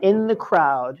 And in the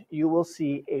crowd, you will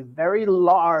see a very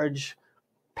large,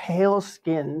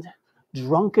 pale-skinned,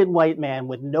 drunken white man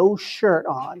with no shirt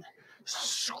on,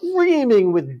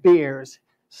 screaming with beers,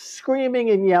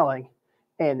 screaming and yelling,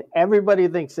 and everybody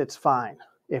thinks it's fine.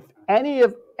 If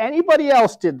anybody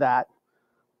else did that,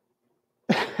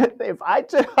 if I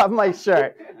took off my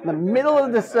shirt in the middle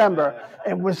of December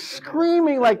and was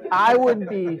screaming, like I would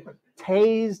be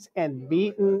tased and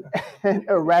beaten and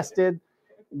arrested.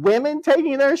 Women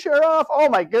taking their shirt off, oh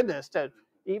my goodness, to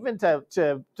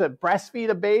breastfeed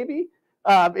a baby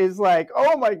is like,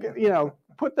 oh my god, you know,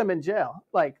 put them in jail.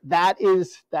 Like that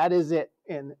is it.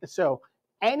 And so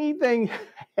anything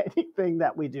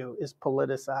that we do is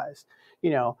politicized,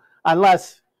 you know,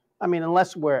 unless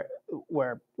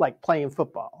we're like playing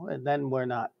football, and then we're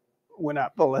not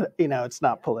you know, it's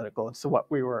not political. It's what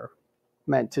we were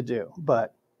meant to do.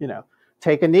 But, you know,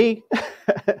 take a knee,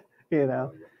 you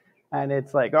know, and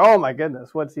it's like, oh my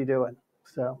goodness, what's he doing?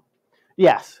 So,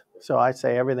 yes. So I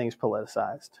say everything's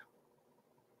politicized.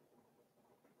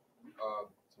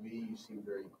 To me, you seem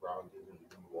very grounded in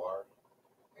who you are,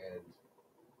 and it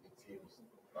seems you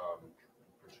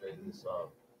portray this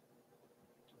so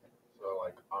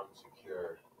like I'm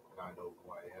secure and I know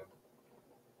who I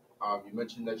am. You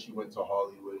mentioned that you went to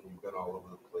Hollywood and you've been all over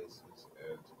the places,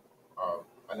 and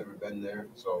I never been there,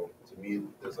 so to me,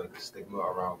 there's like a stigma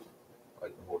around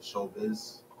like the whole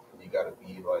showbiz. You gotta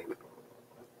be like,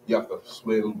 you have to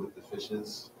swim with the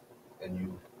fishes, and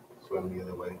you swim the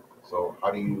other way. So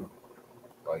how do you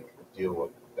like deal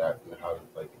with that, and how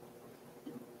like?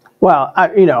 Well,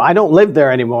 I don't live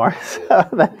there anymore, so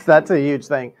that's a huge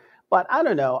thing. But I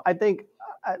don't know. I think,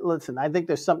 listen, I think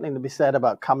there's something to be said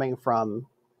about coming from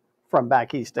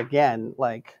back east again.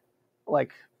 Like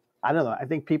I don't know. I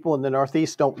think people in the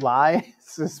Northeast don't lie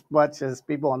as much as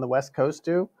people on the West Coast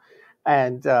do,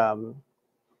 and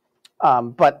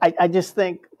but I just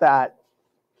think that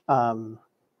I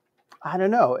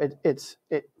don't know.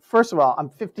 First of all, I'm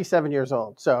 57 years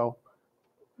old, so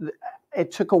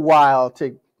it took a while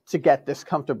to get this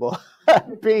comfortable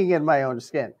being in my own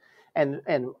skin. And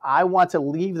I want to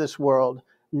leave this world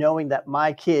knowing that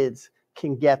my kids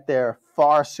can get there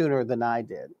far sooner than I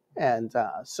did. And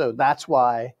so that's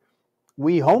why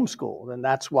we homeschooled, and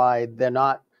that's why they're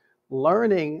not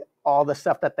learning all the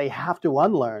stuff that they have to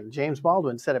unlearn. James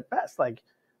Baldwin said it best, like,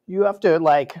 you have to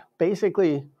like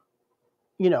basically,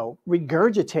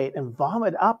 regurgitate and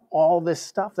vomit up all this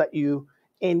stuff that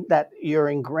you're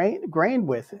ingrained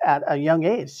with at a young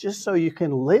age, just so you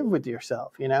can live with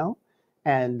yourself,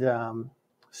 and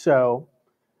so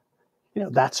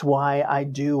that's why I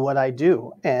do what I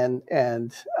do,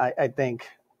 and I think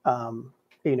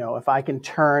if I can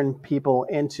turn people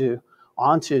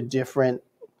onto different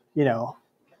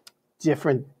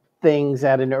different things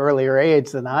at an earlier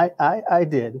age than I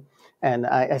did, and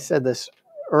I said this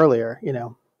earlier,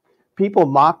 people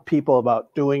mock people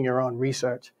about doing your own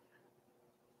research.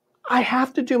 I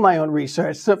have to do my own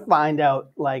research to find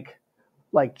out like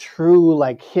true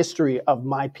history of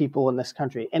my people in this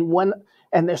country. And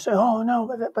they say, oh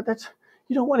no, but that's,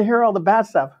 you don't want to hear all the bad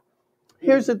stuff.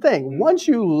 Here's the thing: once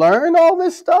you learn all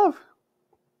this stuff,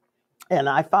 and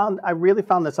I really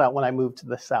found this out when I moved to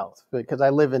the South, because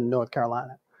I live in North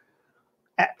Carolina,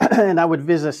 and I would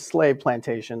visit slave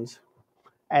plantations,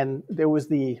 and there was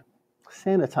the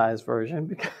sanitized version,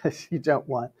 because you don't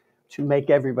want to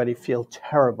make everybody feel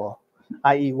terrible,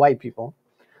 i.e. white people.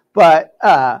 But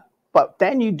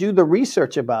then you do the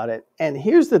research about it, and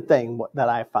here's the thing that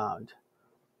I found.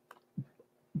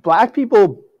 Black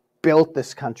people built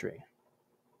this country.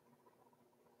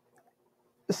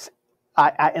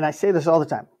 And I say this all the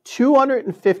time,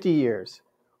 250 years.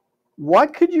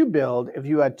 What could you build if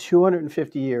you had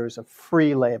 250 years of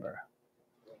free labor?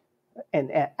 And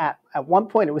at one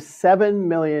point, it was 7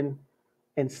 million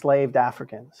enslaved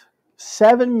Africans,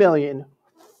 7 million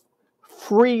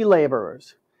free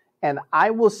laborers. And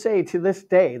I will say to this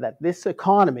day that this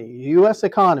economy, U.S.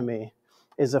 economy,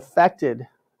 is affected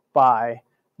by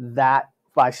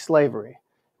slavery.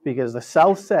 Because the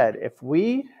South said, if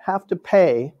we have to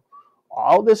pay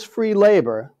all this free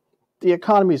labor, the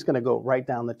economy is going to go right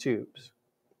down the tubes.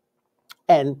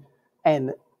 And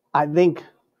I think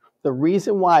the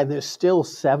reason why there's still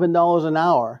 $7 an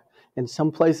hour in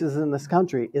some places in this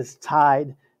country is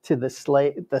tied to the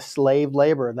slave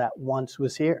labor that once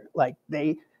was here. Like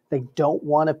they don't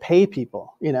want to pay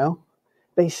people,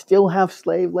 They still have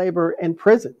slave labor in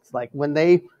prisons. Like when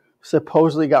they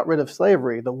supposedly got rid of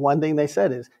slavery, the one thing they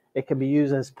said is it can be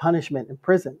used as punishment in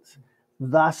prisons,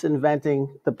 thus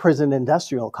inventing the prison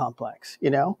industrial complex.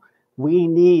 We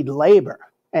need labor.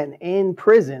 And in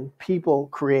prison,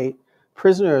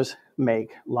 prisoners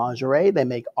make lingerie, they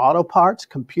make auto parts,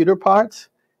 computer parts,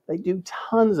 they do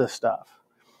tons of stuff.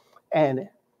 And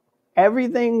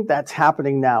everything that's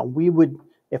happening now,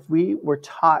 if we were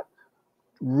taught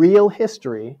real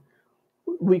history,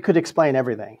 we could explain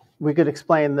everything. We could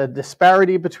explain the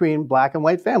disparity between black and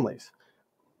white families.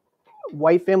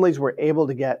 White families were able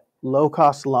to get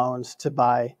low-cost loans to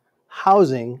buy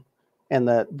housing in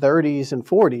the 30s and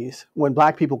 40s when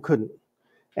black people couldn't.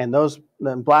 And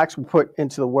then blacks were put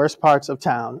into the worst parts of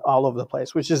town all over the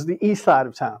place, which is the east side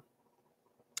of town.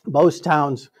 Most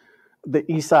towns,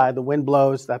 the east side, the wind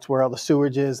blows, that's where all the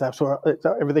sewage is, that's where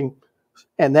everything.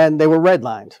 And then they were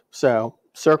redlined. So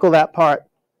circle that part.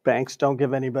 Banks don't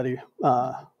give anybody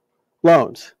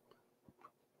loans.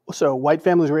 So white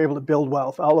families were able to build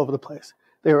wealth all over the place.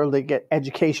 They were able to get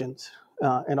educations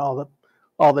in all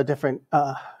the different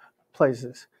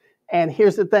places. And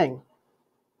here's the thing.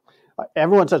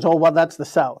 Everyone says, oh, well, that's the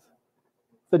South.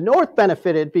 The North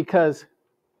benefited because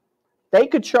They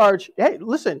could charge, hey,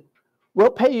 listen, we'll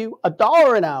pay you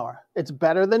 $1 an hour. It's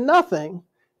better than nothing.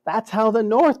 That's how the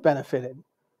North benefited.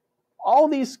 All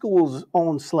these schools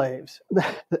own slaves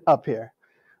up here.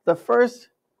 The first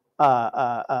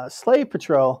slave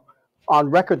patrol on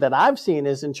record that I've seen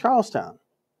is in Charlestown,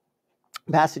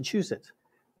 Massachusetts.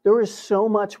 There is so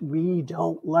much we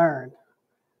don't learn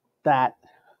that,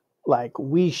 like,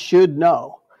 we should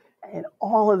know. And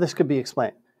all of this could be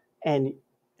explained. And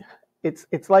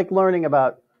it's like learning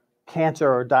about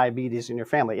cancer or diabetes in your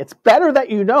family. It's better that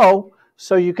you know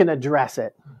so you can address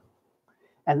it.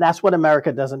 And that's what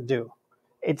America doesn't do.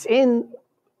 It's in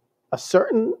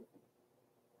the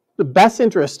best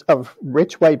interest of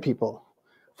rich white people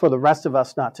for the rest of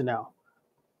us not to know.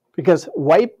 Because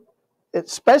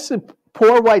especially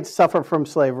poor whites suffer from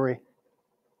slavery,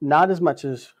 not as much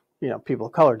as, people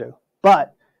of color do,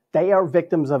 but they are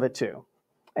victims of it too.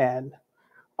 And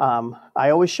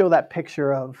I always show that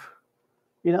picture of,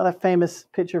 that famous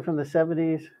picture from the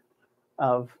 70s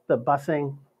of the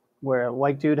busing where a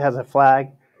white dude has a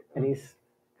flag and he's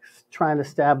trying to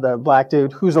stab the black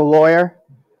dude who's a lawyer.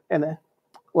 And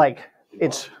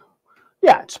it's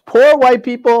poor white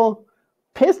people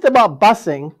pissed about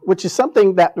busing, which is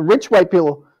something that the rich white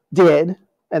people did.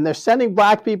 And they're sending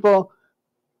black people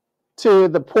to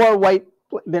the poor white,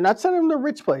 they're not sending them to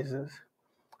rich places.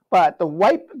 But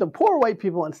the poor white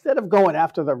people, instead of going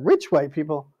after the rich white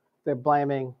people, they're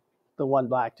blaming the one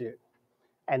black dude.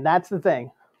 And that's the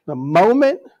thing. The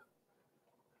moment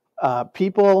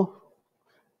people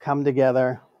come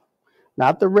together,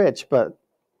 not the rich, but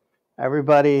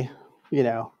everybody,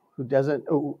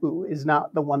 who is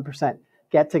not the 1%,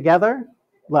 get together,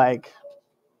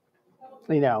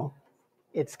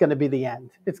 it's going to be the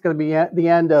end. It's going to be the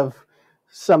end of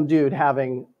some dude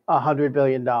having $100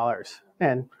 billion,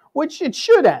 and which it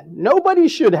should end. Nobody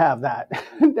should have that.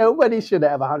 Nobody should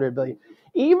have $100 billion.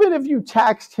 Even if you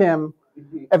taxed him,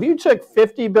 if you took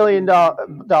 $50 billion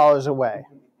away,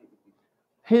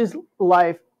 his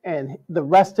life and the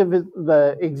rest of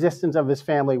the existence of his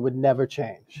family would never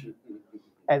change.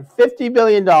 And $50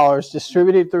 billion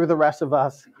distributed through the rest of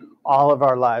us, all of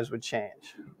our lives would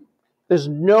change. There's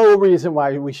no reason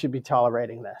why we should be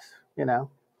tolerating this,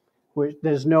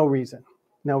 There's no reason.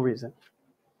 No reason.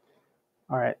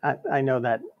 All right, I know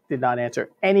that did not answer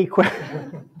any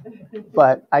question,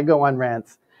 but I go on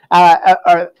rants.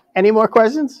 Are any more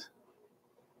questions?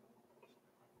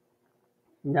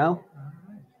 No? All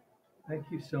right.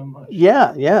 Thank you so much.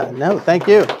 Yeah, no, thank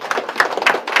you.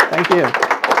 Thank you.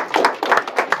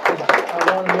 I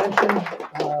want to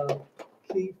mention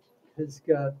Keith has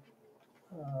got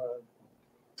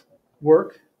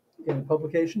work in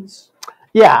publications.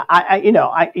 Yeah,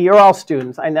 you're all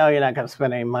students. I know you're not going to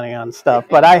spend any money on stuff,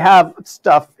 but I have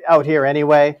stuff out here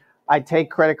anyway. I take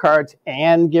credit cards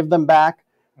and give them back,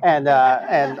 and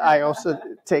I also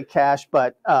take cash.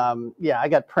 But I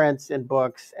got prints and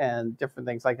books and different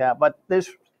things like that. But there's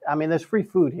free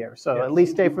food here, so Yes. At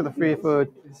least stay for the free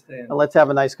food, Please stay in. and let's have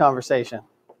a nice conversation.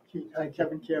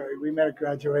 Kevin Carey. We met at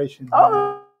graduation.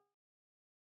 Oh.